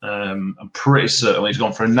 I'm pretty certain he's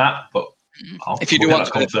gone for a nap, but if you do want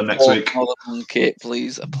to confirm next week, Kate,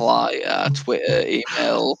 please apply. Twitter,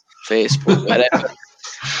 email, Facebook, whatever.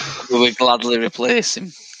 We will gladly replace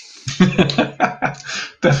him.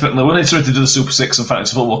 Definitely. We need to do the Super 6 and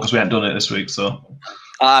fantasy football because we haven't done it this week. So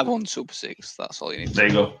I won Super 6. That's all you need. There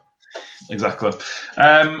you go. Exactly.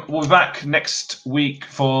 We'll be back next week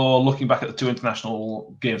for looking back at the 2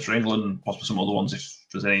 international games for England, possibly some other ones if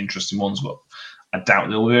there's any interesting ones, but I doubt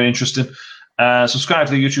they'll be very interesting. Subscribe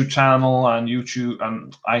to the YouTube channel and YouTube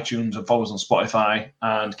and iTunes, and follow us on Spotify,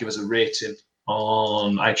 and give us a rating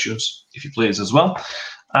on iTunes if you please as well.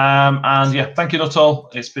 And yeah, thank you,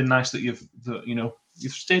 Nuttall. It's been nice that you've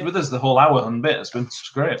stayed with us the whole hour and a bit. It's been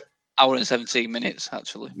great. Hour and 17 minutes,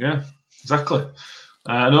 actually. Yeah, exactly.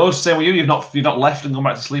 No, same with you. You've not left and gone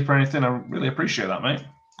back to sleep or anything. I really appreciate that, mate.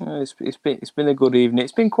 It's been a good evening.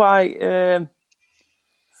 It's been quite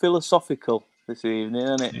philosophical this evening,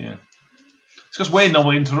 hasn't it? Yeah. It's because Wayne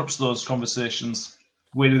normally interrupts those conversations.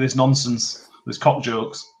 Wayne with this nonsense, with his cock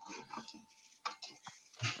jokes.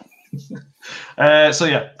 So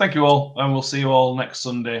yeah, thank you all, and we'll see you all next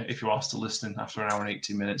Sunday if you are still listening after an hour and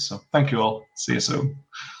 18 minutes. So thank you all. See you soon.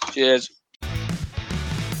 Cheers.